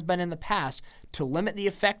has been in the past, to limit the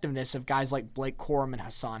effectiveness of guys like Blake Corum and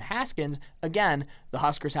Hassan Haskins, again, the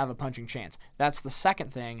Huskers have a punching chance. That's the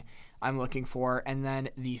second thing I'm looking for. And then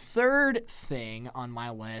the third thing on my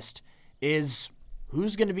list is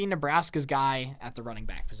who's going to be Nebraska's guy at the running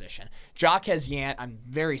back position. Jaquez Yant, I'm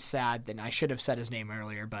very sad that I should have said his name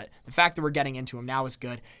earlier, but the fact that we're getting into him now is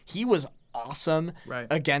good. He was awesome Right.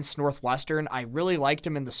 against Northwestern. I really liked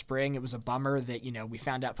him in the spring. It was a bummer that, we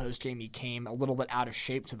found out post-game he came a little bit out of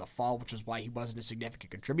shape to the fall, which is why he wasn't a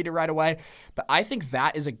significant contributor right away. But I think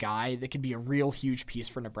that is a guy that could be a real huge piece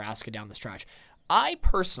for Nebraska down the stretch. I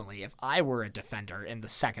personally, if I were a defender in the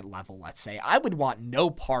second level, let's say, I would want no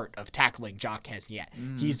part of tackling Jaquez yet.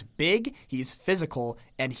 He's big, he's physical,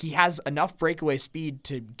 and he has enough breakaway speed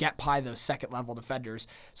to get by those second level defenders.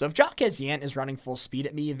 So if Jaquez Yant is running full speed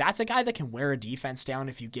at me, that's a guy that can wear a defense down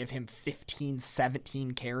if you give him 15,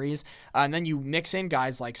 17 carries. And then you mix in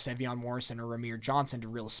guys like Sevion Morrison or Ramir Johnson to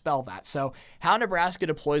really spell that. So how Nebraska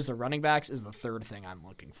deploys the running backs is the third thing I'm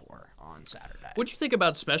looking for on Saturday. What do you think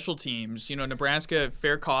about special teams? Nebraska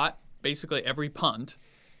fair caught basically every punt.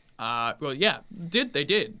 They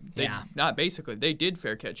did. Not basically. They did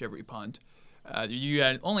fair catch every punt. You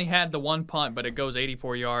only had the one punt, but it goes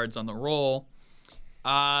 84 yards on the roll.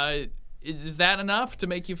 Is that enough to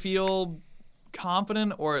make you feel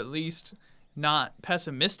confident or at least not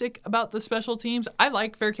pessimistic about the special teams? I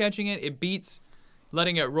like fair catching it. It beats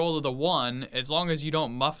letting it roll to the one. As long as you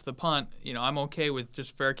don't muff the punt, I'm okay with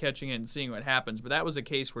just fair catching it and seeing what happens. But that was a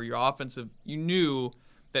case where you knew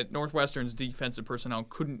that Northwestern's defensive personnel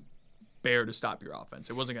couldn't bear to stop your offense.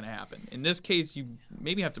 It wasn't going to happen. In this case, you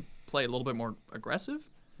maybe have to play a little bit more aggressive.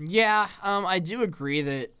 Yeah, I do agree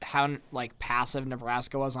that how passive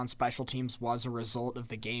Nebraska was on special teams was a result of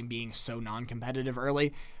the game being so non-competitive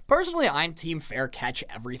early. Personally, I'm team fair catch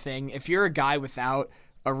everything. If you're a guy without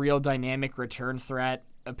a real dynamic return threat,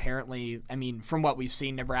 apparently, from what we've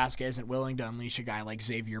seen, Nebraska isn't willing to unleash a guy like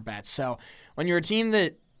Xavier Betts. So when you're a team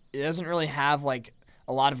that doesn't really have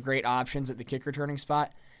a lot of great options at the kick returning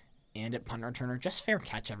spot and at punt returner, just fair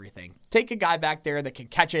catch everything. Take a guy back there that can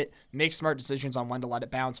catch it, make smart decisions on when to let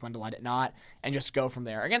it bounce, when to let it not, and just go from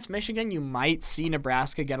there. Against Michigan, you might see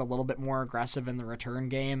Nebraska get a little bit more aggressive in the return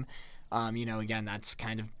game. Again, that's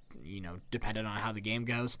kind of, dependent on how the game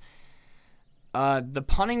goes. The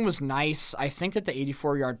punting was nice. I think that the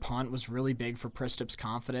 84-yard punt was really big for Pristup's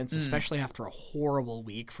confidence, especially after a horrible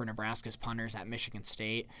week for Nebraska's punters at Michigan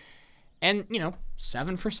State. And,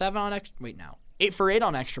 7 for 7 on 8 for 8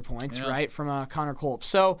 on extra points, right, from Connor Kolb.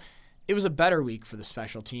 So it was a better week for the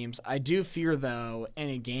special teams. I do fear, though, in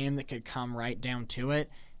a game that could come right down to it,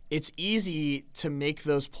 it's easy to make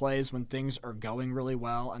those plays when things are going really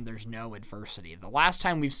well and there's no adversity. The last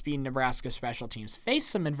time we've seen Nebraska special teams face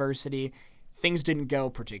some adversity, things didn't go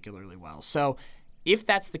particularly well. So if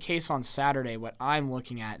that's the case on Saturday, what I'm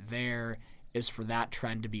looking at there is for that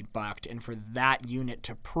trend to be bucked and for that unit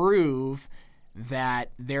to prove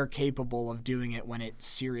that they're capable of doing it when it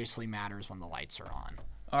seriously matters when the lights are on.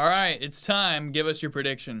 All right, it's time. Give us your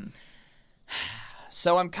prediction.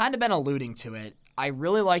 So I'm kind of been alluding to it. I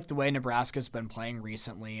really like the way Nebraska's been playing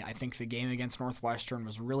recently. I think the game against Northwestern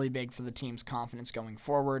was really big for the team's confidence going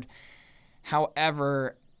forward.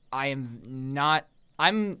 However, I'm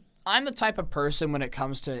the type of person when it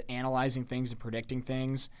comes to analyzing things and predicting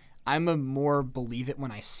things, I'm a more believe it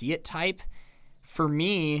when I see it type. For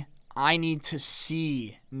me, I need to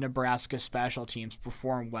see Nebraska special teams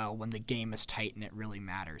perform well when the game is tight and it really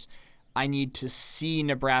matters. I need to see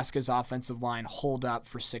Nebraska's offensive line hold up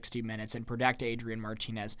for 60 minutes and protect Adrian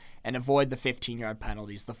Martinez and avoid the 15-yard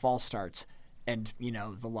penalties, the false starts, and,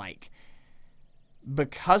 the like.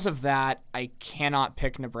 Because of that, I cannot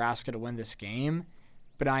pick Nebraska to win this game,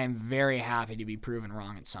 but I am very happy to be proven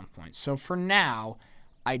wrong at some point. So for now,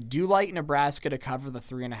 I do like Nebraska to cover the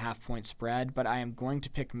 3.5-point spread, but I am going to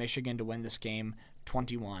pick Michigan to win this game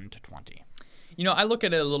 21-20. I look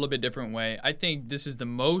at it a little bit different way. I think this is the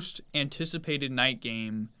most anticipated night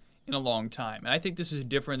game in a long time. And I think this is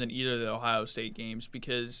different than either of the Ohio State games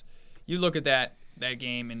because you look at that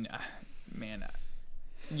game and,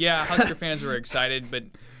 Husker fans were excited, but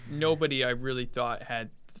nobody I really thought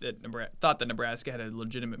that Nebraska had a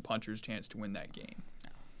legitimate puncher's chance to win that game.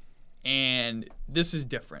 And this is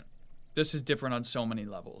different. This is different on so many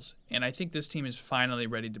levels. And I think this team is finally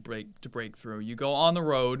ready to break through. You go on the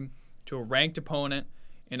road to a ranked opponent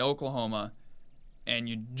in Oklahoma, and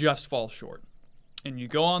you just fall short. And you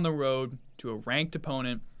go on the road to a ranked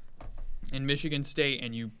opponent in Michigan State,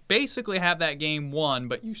 and you basically have that game won,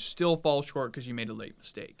 but you still fall short because you made a late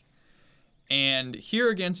mistake. And here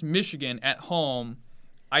against Michigan at home,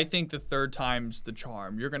 I think the third time's the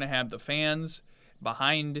charm. You're going to have the fans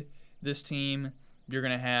behind this team. You're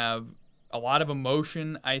going to have a lot of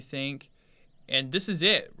emotion, I think. And this is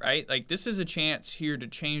it, right? This is a chance here to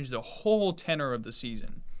change the whole tenor of the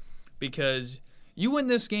season. Because you win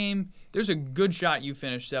this game, there's a good shot you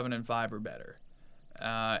finish 7-5 or better.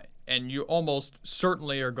 And you almost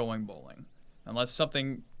certainly are going bowling. Unless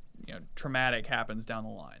something traumatic happens down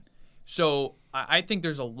the line. So I think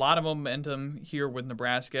there's a lot of momentum here with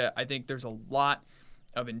Nebraska. I think there's a lot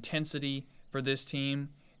of intensity for this team.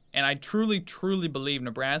 And I truly, truly believe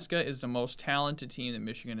Nebraska is the most talented team that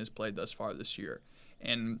Michigan has played thus far this year.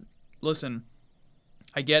 And listen,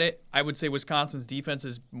 I get it. I would say Wisconsin's defense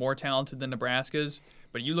is more talented than Nebraska's.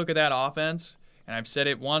 But you look at that offense, and I've said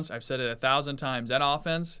it once, I've said it 1,000 times, that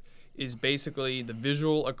offense is basically the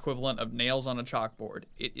visual equivalent of nails on a chalkboard.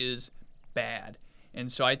 It is bad. And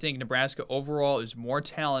so I think Nebraska overall is more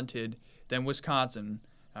talented than Wisconsin,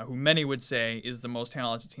 who many would say is the most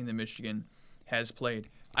talented team that Michigan has played.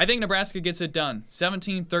 I think Nebraska gets it done.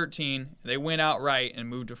 17-13, they win outright and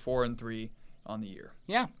move to 4-3 on the year.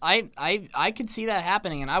 Yeah, I could see that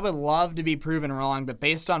happening, and I would love to be proven wrong, but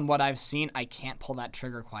based on what I've seen, I can't pull that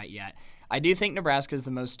trigger quite yet. I do think Nebraska is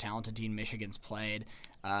the most talented team Michigan's played.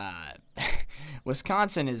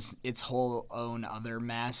 Wisconsin is its whole own other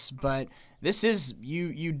mess, but this is,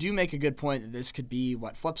 you do make a good point that this could be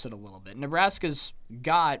what flips it a little bit. Nebraska's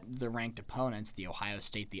got the ranked opponents, the Ohio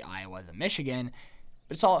State, the Iowa, the Michigan,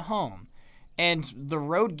 but it's all at home. And the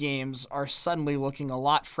road games are suddenly looking a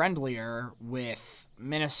lot friendlier with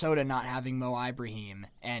Minnesota not having Mo Ibrahim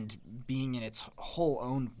and being in its whole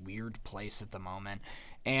own weird place at the moment.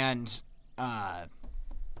 And I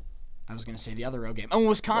was going to say the other road game. Oh,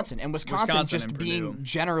 Wisconsin. And Wisconsin just and being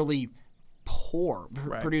generally poor.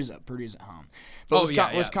 Right. Purdue's at home. But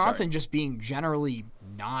Wisconsin sorry. just being generally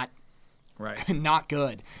not Right. not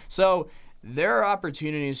good. So there are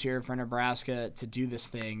opportunities here for Nebraska to do this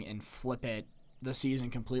thing and flip the season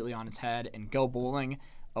completely on its head and go bowling.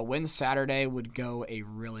 A win Saturday would go a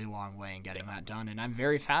really long way in getting that done, and I'm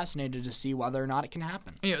very fascinated to see whether or not it can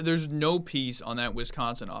happen. There's no piece on that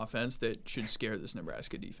Wisconsin offense that should scare this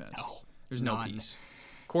Nebraska defense. No, there's no piece.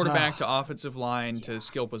 Quarterback to offensive line to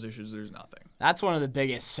skill positions, there's nothing. That's one of the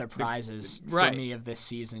biggest surprises for me of this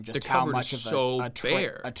season, just how much of a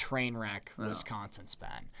train wreck Wisconsin's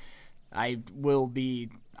been. I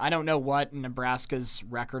don't know what Nebraska's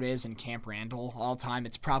record is in Camp Randall all time.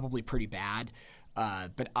 It's probably pretty bad.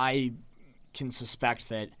 But I can suspect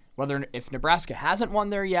that if Nebraska hasn't won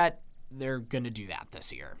there yet, they're going to do that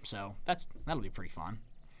this year. So that'll be pretty fun.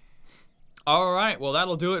 All right, well,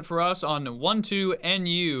 that'll do it for us on 1-2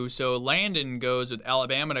 NU. So Landon goes with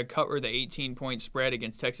Alabama to cover the 18-point spread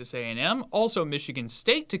against Texas A&M. Also Michigan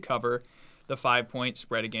State to cover the 5-point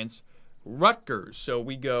spread against Rutgers. So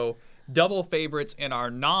we go double favorites in our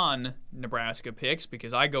non-Nebraska picks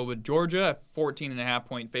because I go with Georgia, a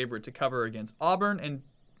 14.5-point favorite to cover against Auburn, and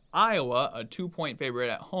Iowa, a 2-point favorite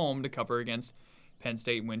at home to cover against Penn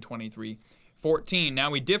State, win 23-14.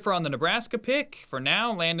 Now we differ on the Nebraska pick. For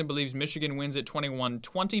now, Landon believes Michigan wins it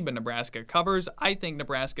 21-20, but Nebraska covers. I think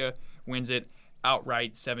Nebraska wins it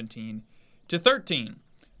outright 17-13.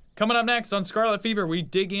 Coming up next on Scarlet Fever, we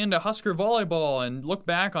dig into Husker volleyball and look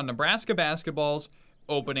back on Nebraska basketball's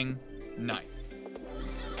opening night.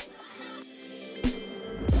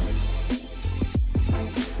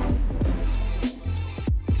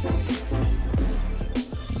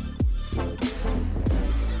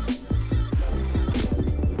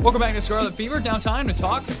 Welcome back to Scarlet Fever. Now time to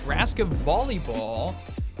talk Nebraska volleyball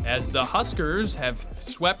as the Huskers have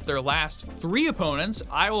swept their last 3 opponents,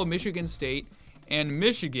 Iowa, Michigan State, and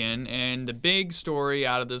Michigan. And the big story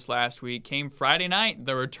out of this last week came Friday night,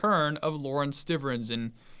 the return of Lauren Stivrins.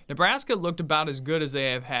 And Nebraska looked about as good as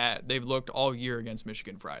they've looked all year against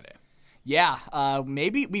Michigan Friday. Yeah,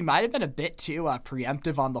 maybe we might have been a bit too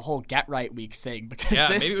preemptive on the whole Get Right Week thing because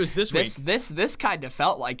maybe it was this week. This kind of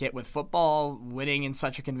felt like it with football winning in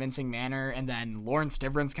such a convincing manner, and then Lauren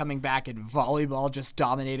Stivrins coming back and volleyball just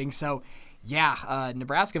dominating. So, yeah,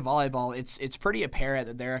 Nebraska volleyball, it's pretty apparent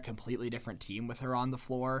that they're a completely different team with her on the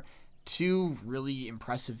floor. 2 really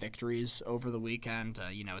impressive victories over the weekend.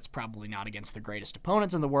 It's probably not against the greatest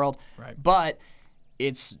opponents in the world, right? But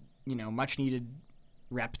it's much needed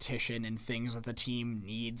repetition and things that the team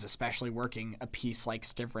needs, especially working a piece like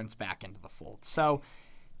Stivrins back into the fold. So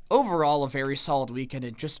overall, a very solid weekend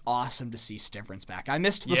and just awesome to see Stivrins back. I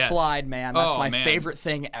missed the slide, man. That's my favorite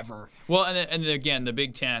thing ever. Well, and again, the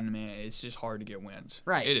Big Ten, man, it's just hard to get wins.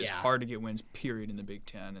 Right. It is hard to get wins, period, in the Big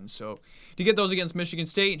Ten. And so to get those against Michigan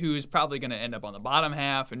State, who is probably going to end up on the bottom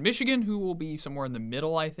half, and Michigan, who will be somewhere in the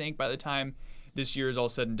middle, I think, by the time this year is all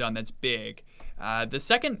said and done, that's big. The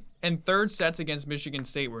second and third sets against Michigan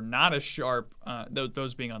State were not as sharp,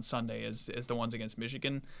 those being on Sunday, as the ones against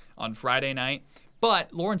Michigan on Friday night.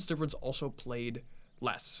 But Lauren Stivrins also played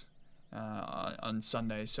less on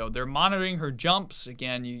Sunday. So they're monitoring her jumps.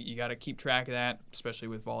 Again, you got to keep track of that, especially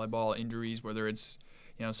with volleyball injuries, whether it's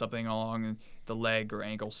something along the leg or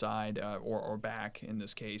ankle side or back in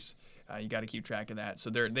this case. You got to keep track of that. So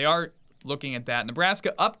they are looking at that.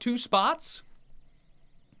 Nebraska up 2 spots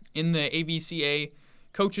in the AVCA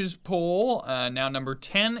coaches poll, now number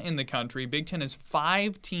 10 in the country. Big Ten has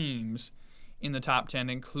 5 teams in the top 10,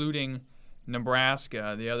 including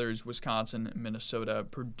Nebraska. The others, Wisconsin, Minnesota,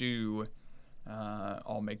 Purdue,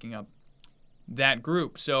 all making up that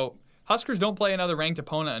group. So Huskers don't play another ranked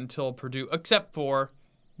opponent until Purdue, except for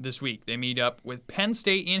this week. They meet up with Penn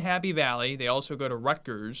State in Happy Valley. They also go to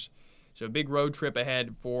Rutgers. So a big road trip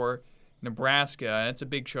ahead for Nebraska. It's a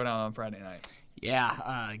big showdown on Friday night.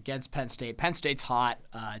 Yeah, against Penn State. Penn State's hot.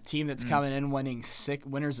 Team that's coming in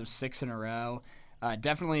winners of 6 in a row.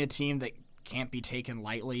 Definitely a team that can't be taken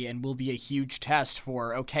lightly and will be a huge test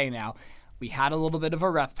for, okay, now, we had a little bit of a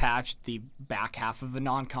rough patch the back half of the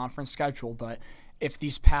non-conference schedule, but if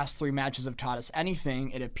these past 3 matches have taught us anything,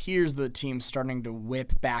 it appears the team's starting to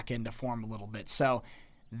whip back into form a little bit. So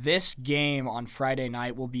this game on Friday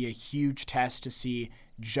night will be a huge test to see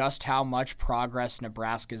just how much progress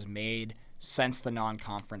Nebraska's made since the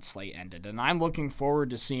non-conference slate ended. And I'm looking forward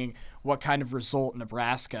to seeing what kind of result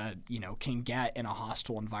Nebraska, can get in a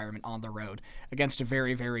hostile environment on the road against a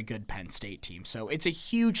very, very good Penn State team. So it's a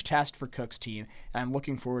huge test for Cook's team, and I'm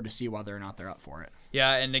looking forward to see whether or not they're up for it.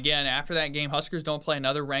 Yeah, and again, after that game, Huskers don't play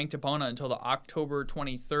another ranked opponent until the October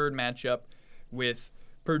 23rd matchup with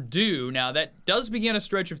Purdue. Now, that does begin a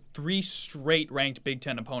stretch of 3 straight ranked Big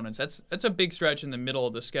Ten opponents. That's a big stretch in the middle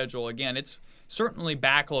of the schedule. Again, it's certainly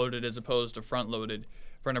backloaded as opposed to front-loaded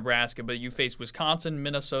for Nebraska, but you face Wisconsin,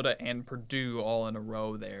 Minnesota, and Purdue all in a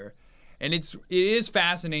row there. And it is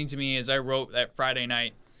fascinating to me, as I wrote that Friday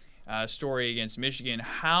night story against Michigan,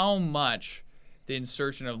 how much the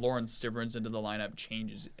insertion of Lauren Stivrins into the lineup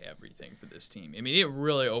changes everything for this team. I mean, it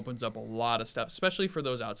really opens up a lot of stuff, especially for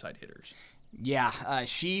those outside hitters. Yeah,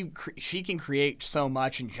 she can create so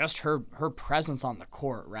much, and just her presence on the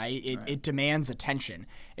court, right? It demands attention.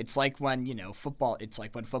 It's like when football. It's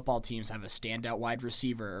like when football teams have a standout wide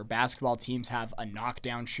receiver, or basketball teams have a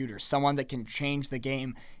knockdown shooter, someone that can change the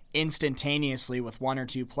game instantaneously with 1 or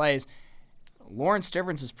 2 plays. Lauren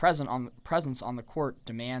Stivrins' presence on the court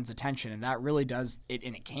demands attention, and that really does it,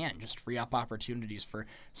 and it can just free up opportunities for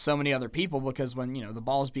so many other people, because when the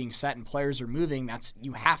ball is being set and players are moving,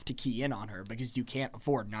 you have to key in on her because you can't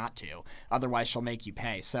afford not to. Otherwise, she'll make you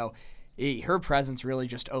pay. So her presence really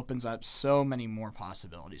just opens up so many more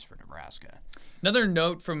possibilities for Nebraska. Another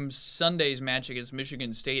note from Sunday's match against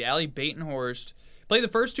Michigan State: Allie Batenhorst played the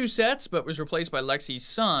first 2 sets, but was replaced by Lexi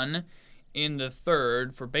Sun in the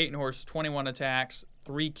third. For Batenhorst, 21 attacks,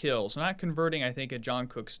 3 kills. Not converting, I think, at John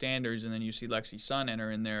Cook standards, and then you see Lexi Sun enter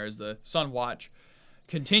in there as the Sun watch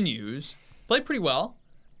continues. Played pretty well,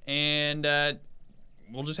 and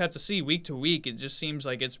we'll just have to see week to week. It just seems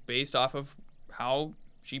like it's based off of how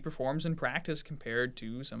she performs in practice compared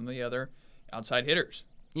to some of the other outside hitters.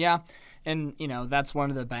 Yeah, and, that's one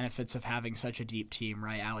of the benefits of having such a deep team,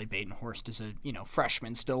 right? Allie Batenhorst is a,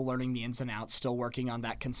 freshman, still learning the ins and outs, still working on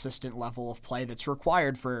that consistent level of play that's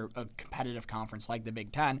required for a competitive conference like the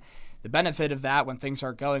Big Ten. The benefit of that when things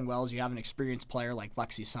aren't going well is you have an experienced player like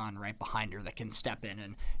Lexi Sun right behind her that can step in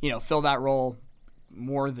and, fill that role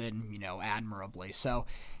more than, admirably. So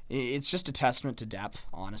it's just a testament to depth,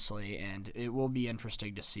 honestly, and it will be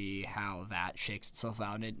interesting to see how that shakes itself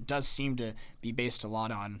out. And it does seem to be based a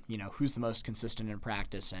lot on, who's the most consistent in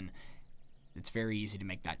practice, and it's very easy to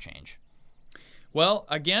make that change. Well,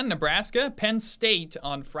 again, Nebraska, Penn State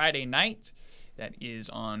on Friday night. That is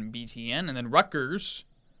on BTN. And then Rutgers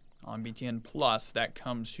on BTN Plus. That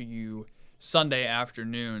comes to you Sunday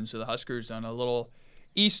afternoon. So the Huskers on a little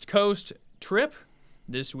East Coast trip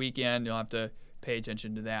this weekend. You'll have to pay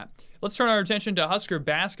attention to that. Let's turn our attention to Husker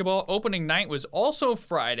basketball. Opening night was also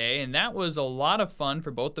Friday, and that was a lot of fun for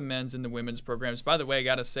both the men's and the women's programs. By the way, I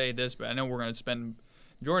got to say this, but I know we're going to spend the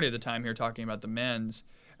majority of the time here talking about the men's.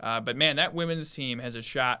 But, man, that women's team has a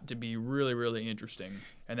shot to be really, really interesting.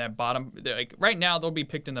 And that bottom – right now they'll be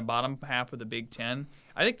picked in the bottom half of the Big Ten.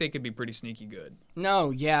 I think they could be pretty sneaky good. No,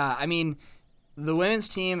 yeah. I mean – the women's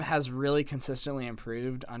team has really consistently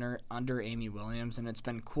improved under Amy Williams, and it's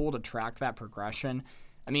been cool to track that progression.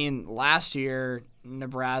 I mean, last year,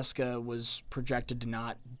 Nebraska was projected to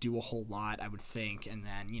not do a whole lot, I would think, and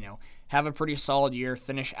then, have a pretty solid year,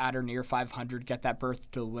 finish at or near 500, get that berth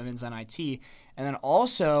to the women's NIT, and then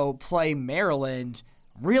also play Maryland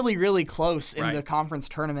really, really close in the conference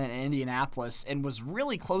tournament in Indianapolis, and was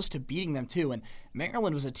really close to beating them, too. And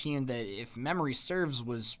Maryland was a team that, if memory serves,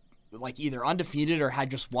 was either undefeated or had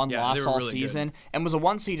just one loss all really season, and was a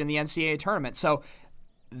 1 seed in the NCAA tournament. So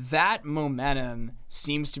that momentum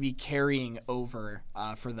seems to be carrying over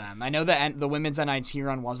for them. I know that the women's NIT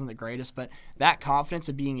run wasn't the greatest, but that confidence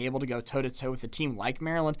of being able to go toe-to-toe with a team like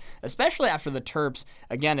Maryland, especially after the Terps,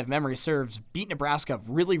 again, if memory serves, beat Nebraska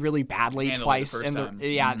really, really badly twice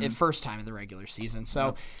first time in the regular season.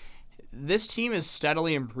 So this team is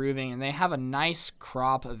steadily improving, and they have a nice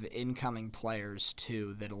crop of incoming players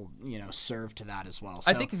too that'll serve to that as well.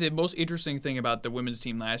 So, I think the most interesting thing about the women's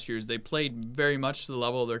team last year is they played very much to the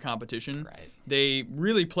level of their competition. Right. They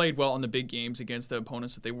really played well in the big games against the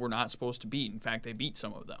opponents that they were not supposed to beat. In fact, they beat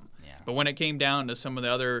some of them. Yeah. But when it came down to some of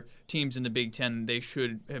the other teams in the Big Ten, they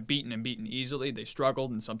should have beaten easily. They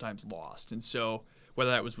struggled and sometimes lost. And so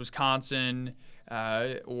whether that was Wisconsin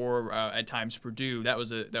or at times Purdue, that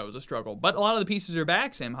was a struggle. But a lot of the pieces are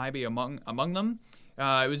back. Sam Haiby among them.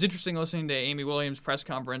 It was interesting listening to Amy Williams' press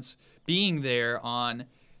conference, being there on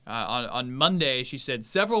Monday. She said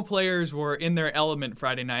several players were in their element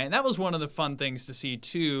Friday night, and that was one of the fun things to see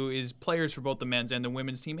too. Is players for both the men's and the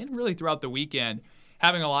women's team, and really throughout the weekend,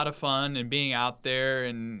 having a lot of fun and being out there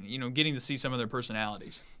and getting to see some of their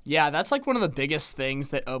personalities. Yeah, that's like one of the biggest things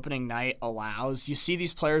that opening night allows. You see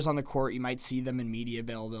these players on the court, you might see them in media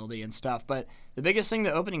availability and stuff, but the biggest thing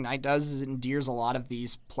that opening night does is it endears a lot of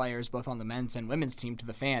these players, both on the men's and women's team, to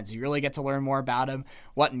the fans. You really get to learn more about them,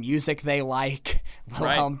 what music they like.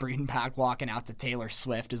 Wilhelm Breedenbach walking out to Taylor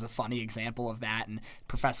Swift is a funny example of that, and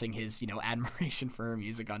professing his admiration for her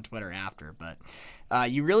music on Twitter after. But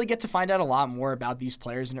you really get to find out a lot more about these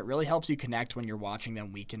players, and it really helps you connect when you're watching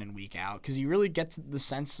them week in and week out, because you really get the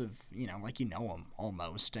sense of, like them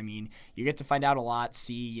almost. I mean, you get to find out a lot,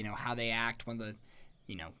 see, how they act when the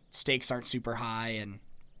stakes aren't super high, and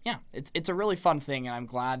yeah, it's a really fun thing, and I'm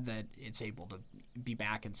glad that it's able to be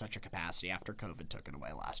back in such a capacity after COVID took it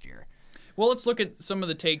away last year. Well, let's look at some of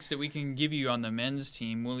the takes that we can give you on the men's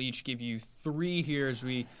team. We'll each give you 3 here as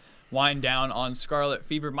we wind down on Scarlet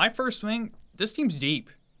Fever. My first thing, this team's deep.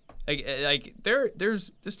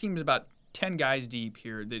 This team is about 10 guys deep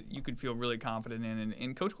here that you could feel really confident in,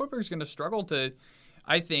 and Coach Hoiberg's going to struggle to,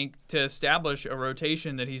 I think, to establish a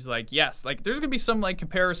rotation that he's like, yes, like there's going to be some like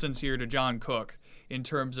comparisons here to John Cook in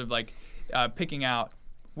terms of like picking out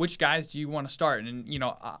which guys do you want to start. And,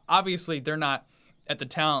 obviously they're not at the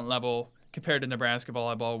talent level compared to Nebraska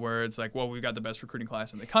volleyball where it's like, well, we've got the best recruiting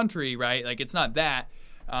class in the country, right? Like it's not that,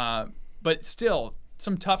 but still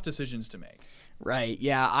some tough decisions to make. Right,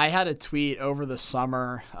 yeah. I had a tweet over the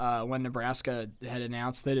summer when Nebraska had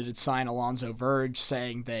announced that it had signed Alonzo Verge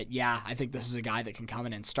saying that, yeah, I think this is a guy that can come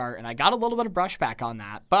in and start. And I got a little bit of brushback on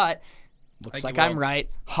that, but looks like I'm right.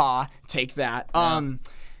 Take that. Yeah.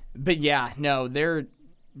 But yeah, no,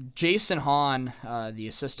 Jason Hahn, our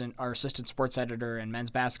assistant sports editor and men's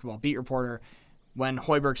basketball beat reporter, when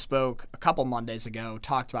Hoiberg spoke a couple Mondays ago,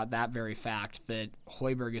 talked about that very fact, that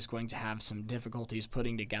Hoiberg is going to have some difficulties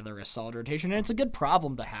putting together a solid rotation. And it's a good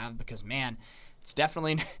problem to have because, man, it's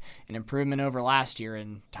definitely an improvement over last year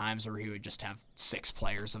in times where he would just have 6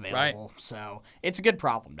 players available. Right. So it's a good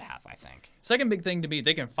problem to have, I think. Second big thing to be,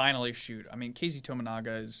 they can finally shoot. I mean, Casey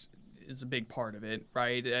Tominaga is a big part of it,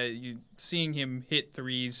 right? Seeing him hit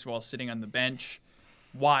threes while sitting on the bench,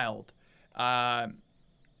 wild.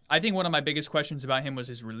 I think one of my biggest questions about him was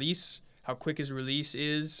his release, how quick his release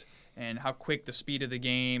is, and how quick the speed of the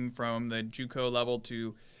game from the JUCO level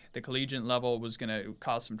to the collegiate level was going to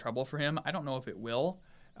cause some trouble for him. I don't know if it will.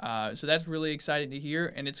 So that's really exciting to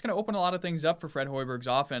hear, and it's going to open a lot of things up for Fred Hoiberg's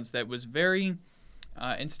offense that was very,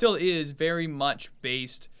 and still is very much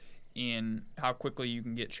based in how quickly you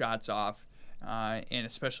can get shots off, and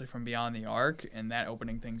especially from beyond the arc, and that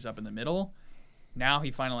opening things up in the middle. Now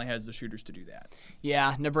he finally has the shooters to do that.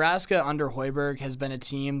 Yeah, Nebraska under Hoiberg has been a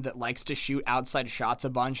team that likes to shoot outside shots a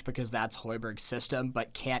bunch because that's Hoiberg's system,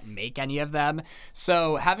 but can't make any of them.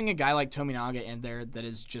 So having a guy like Tominaga in there that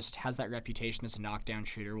has that reputation as a knockdown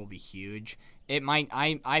shooter will be huge. It might.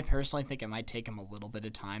 I personally think it might take him a little bit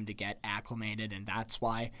of time to get acclimated, and that's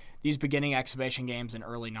why these beginning exhibition games and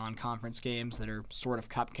early non-conference games that are sort of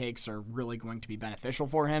cupcakes are really going to be beneficial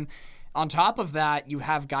for him. On top of that, you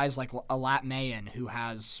have guys like Alat Mayen, who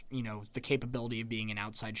has, the capability of being an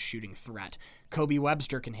outside shooting threat. Kobe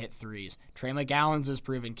Webster can hit threes. Trey McGowan's is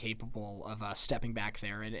proven capable of stepping back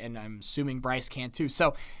there, and I'm assuming Bryce can too.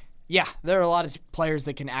 So, yeah, there are a lot of players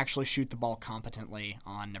that can actually shoot the ball competently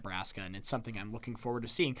on Nebraska, and it's something I'm looking forward to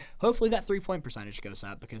seeing. Hopefully that three-point percentage goes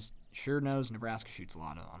up because sure knows Nebraska shoots a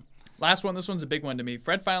lot of them. Last one, this one's a big one to me.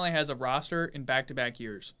 Fred finally has a roster in back-to-back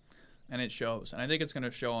years. And it shows. And I think it's going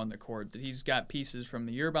to show on the court that he's got pieces from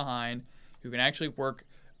the year behind who can actually work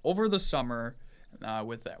over the summer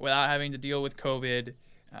without having to deal with COVID.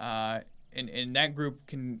 And that group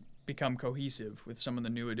can become cohesive with some of the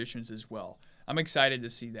new additions as well. I'm excited to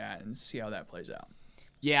see that and see how that plays out.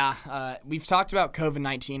 Yeah, we've talked about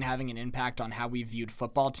COVID-19 having an impact on how we viewed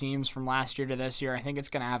football teams from last year to this year. I think it's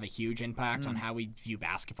going to have a huge impact on how we view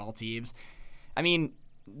basketball teams. I mean,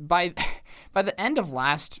 by the end of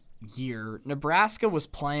last year, Nebraska was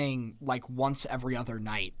playing like once every other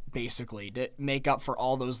night, basically, to make up for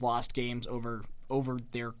all those lost games over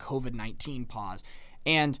their COVID-19 pause.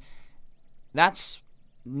 And that's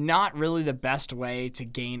not really the best way to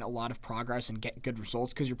gain a lot of progress and get good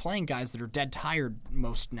results because you're playing guys that are dead tired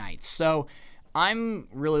most nights. So I'm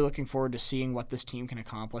really looking forward to seeing what this team can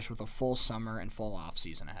accomplish with a full summer and full off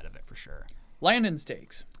season ahead of it for sure. Landon's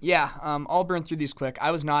takes. Yeah, I'll burn through these quick.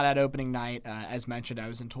 I was not at opening night. As mentioned, I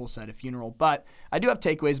was in Tulsa at a funeral, but I do have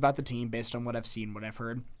takeaways about the team based on what I've seen, what I've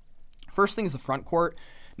heard. First thing is the front court.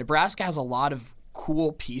 Nebraska has a lot of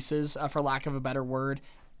cool pieces, for lack of a better word.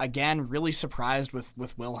 Again, really surprised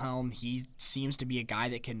with Wilhelm. He seems to be a guy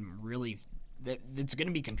that can really that's going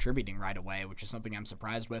to be contributing right away, which is something I'm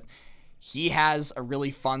surprised with. He has a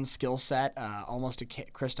really fun skill set, almost a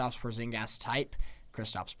Kristaps Porzingis type.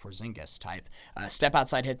 Step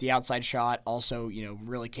outside, hit the outside shot. Also,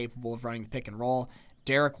 really capable of running the pick and roll.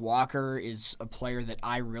 Derek Walker is a player that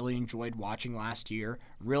I really enjoyed watching last year.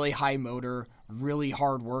 Really high motor, really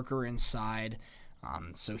hard worker inside.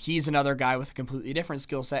 So he's another guy with a completely different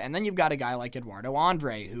skill set. And then you've got a guy like Eduardo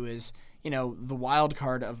Andre, who is, the wild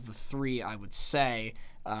card of the three, I would say,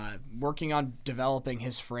 working on developing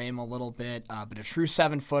his frame a little bit, but a true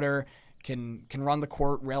 7-footer, can run the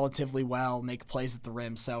court relatively well, make plays at the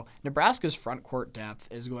rim. So Nebraska's front court depth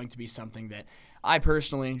is going to be something that I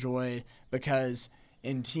personally enjoy because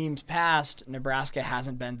in teams past, Nebraska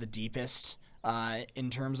hasn't been the deepest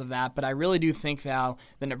in terms of that, but I really do think now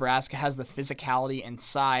that Nebraska has the physicality and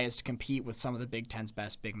size to compete with some of the Big Ten's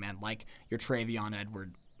best big men, like your Travion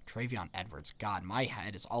Edwards. God, my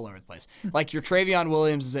head is all over the place. Like your Travion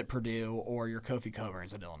Williams is at Purdue or your Kofi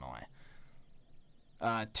Coburn's at Illinois.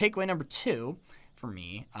 Takeaway number 2 for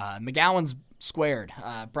me, McGowan's squared.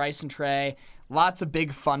 Bryson Trey, lots of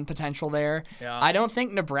big fun potential there. Yeah. I don't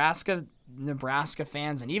think Nebraska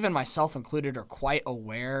fans, and even myself included, are quite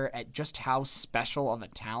aware at just how special of a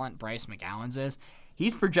talent Bryce McGowan's is.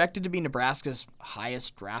 He's projected to be Nebraska's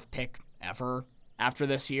highest draft pick ever after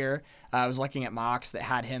this year. I was looking at mocks that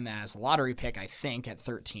had him as a lottery pick, I think, at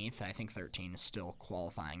 13th. I think 13 is still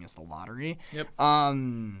qualifying as the lottery. Yep.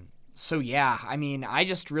 So, yeah, I mean, I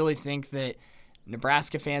just really think that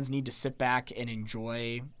Nebraska fans need to sit back and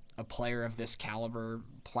enjoy a player of this caliber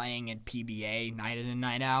playing at PBA night in and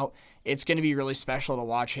night out. It's going to be really special to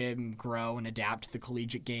watch him grow and adapt to the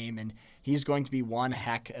collegiate game, and he's going to be one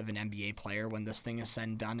heck of an NBA player when this thing is said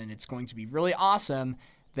and done, and it's going to be really awesome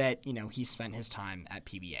that, he spent his time at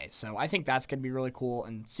PBA. So I think that's going to be really cool,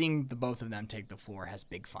 and seeing the both of them take the floor has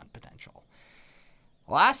big fun potential.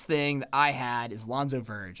 Last thing that I had is Lonzo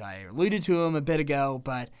Verge. I alluded to him a bit ago,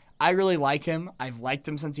 but I really like him. I've liked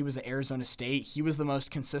him since he was at Arizona State. He was the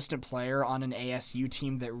most consistent player on an ASU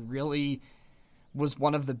team that really was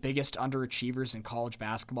one of the biggest underachievers in college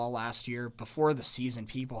basketball last year. Before the season,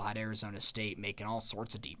 people had Arizona State making all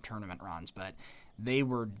sorts of deep tournament runs, but they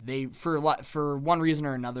for one reason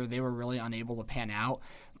or another, they were really unable to pan out.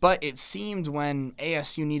 But it seemed when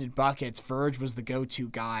ASU needed buckets, Verge was the go-to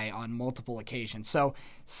guy on multiple occasions. So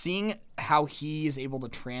seeing how he is able to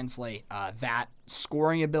translate that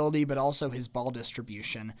scoring ability, but also his ball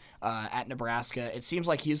distribution at Nebraska, it seems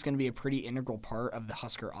like he's going to be a pretty integral part of the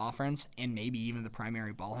Husker offense and maybe even the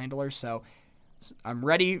primary ball handler. So I'm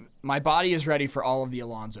ready. My body is ready for all of the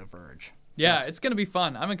Alonzo Verge. So yeah, it's going to be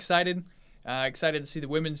fun. I'm excited. Excited to see the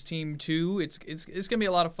women's team too. It's going to be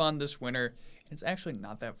a lot of fun this winter. It's actually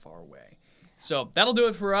not that far away. So that'll do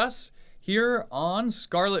it for us here on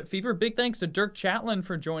Scarlet Fever. Big thanks to Dirk Chatelain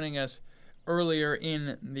for joining us earlier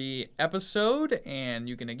in the episode. And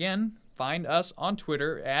you can, again, find us on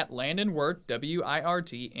Twitter at Landon Wirt,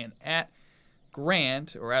 W-I-R-T, and at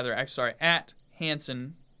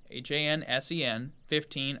Hansen, H-A-N-S-E-N,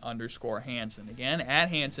 15_Hansen. Again, at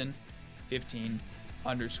Hansen, 15_Hansen.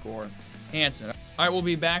 All right, we'll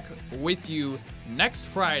be back with you next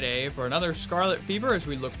Friday for another Scarlet Fever as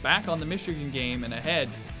we look back on the Michigan game and ahead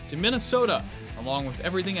to Minnesota, along with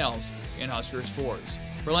everything else in Husker sports.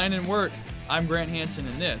 For Landon Wirt, I'm Grant Hansen,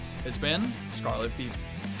 and this has been Scarlet Fever.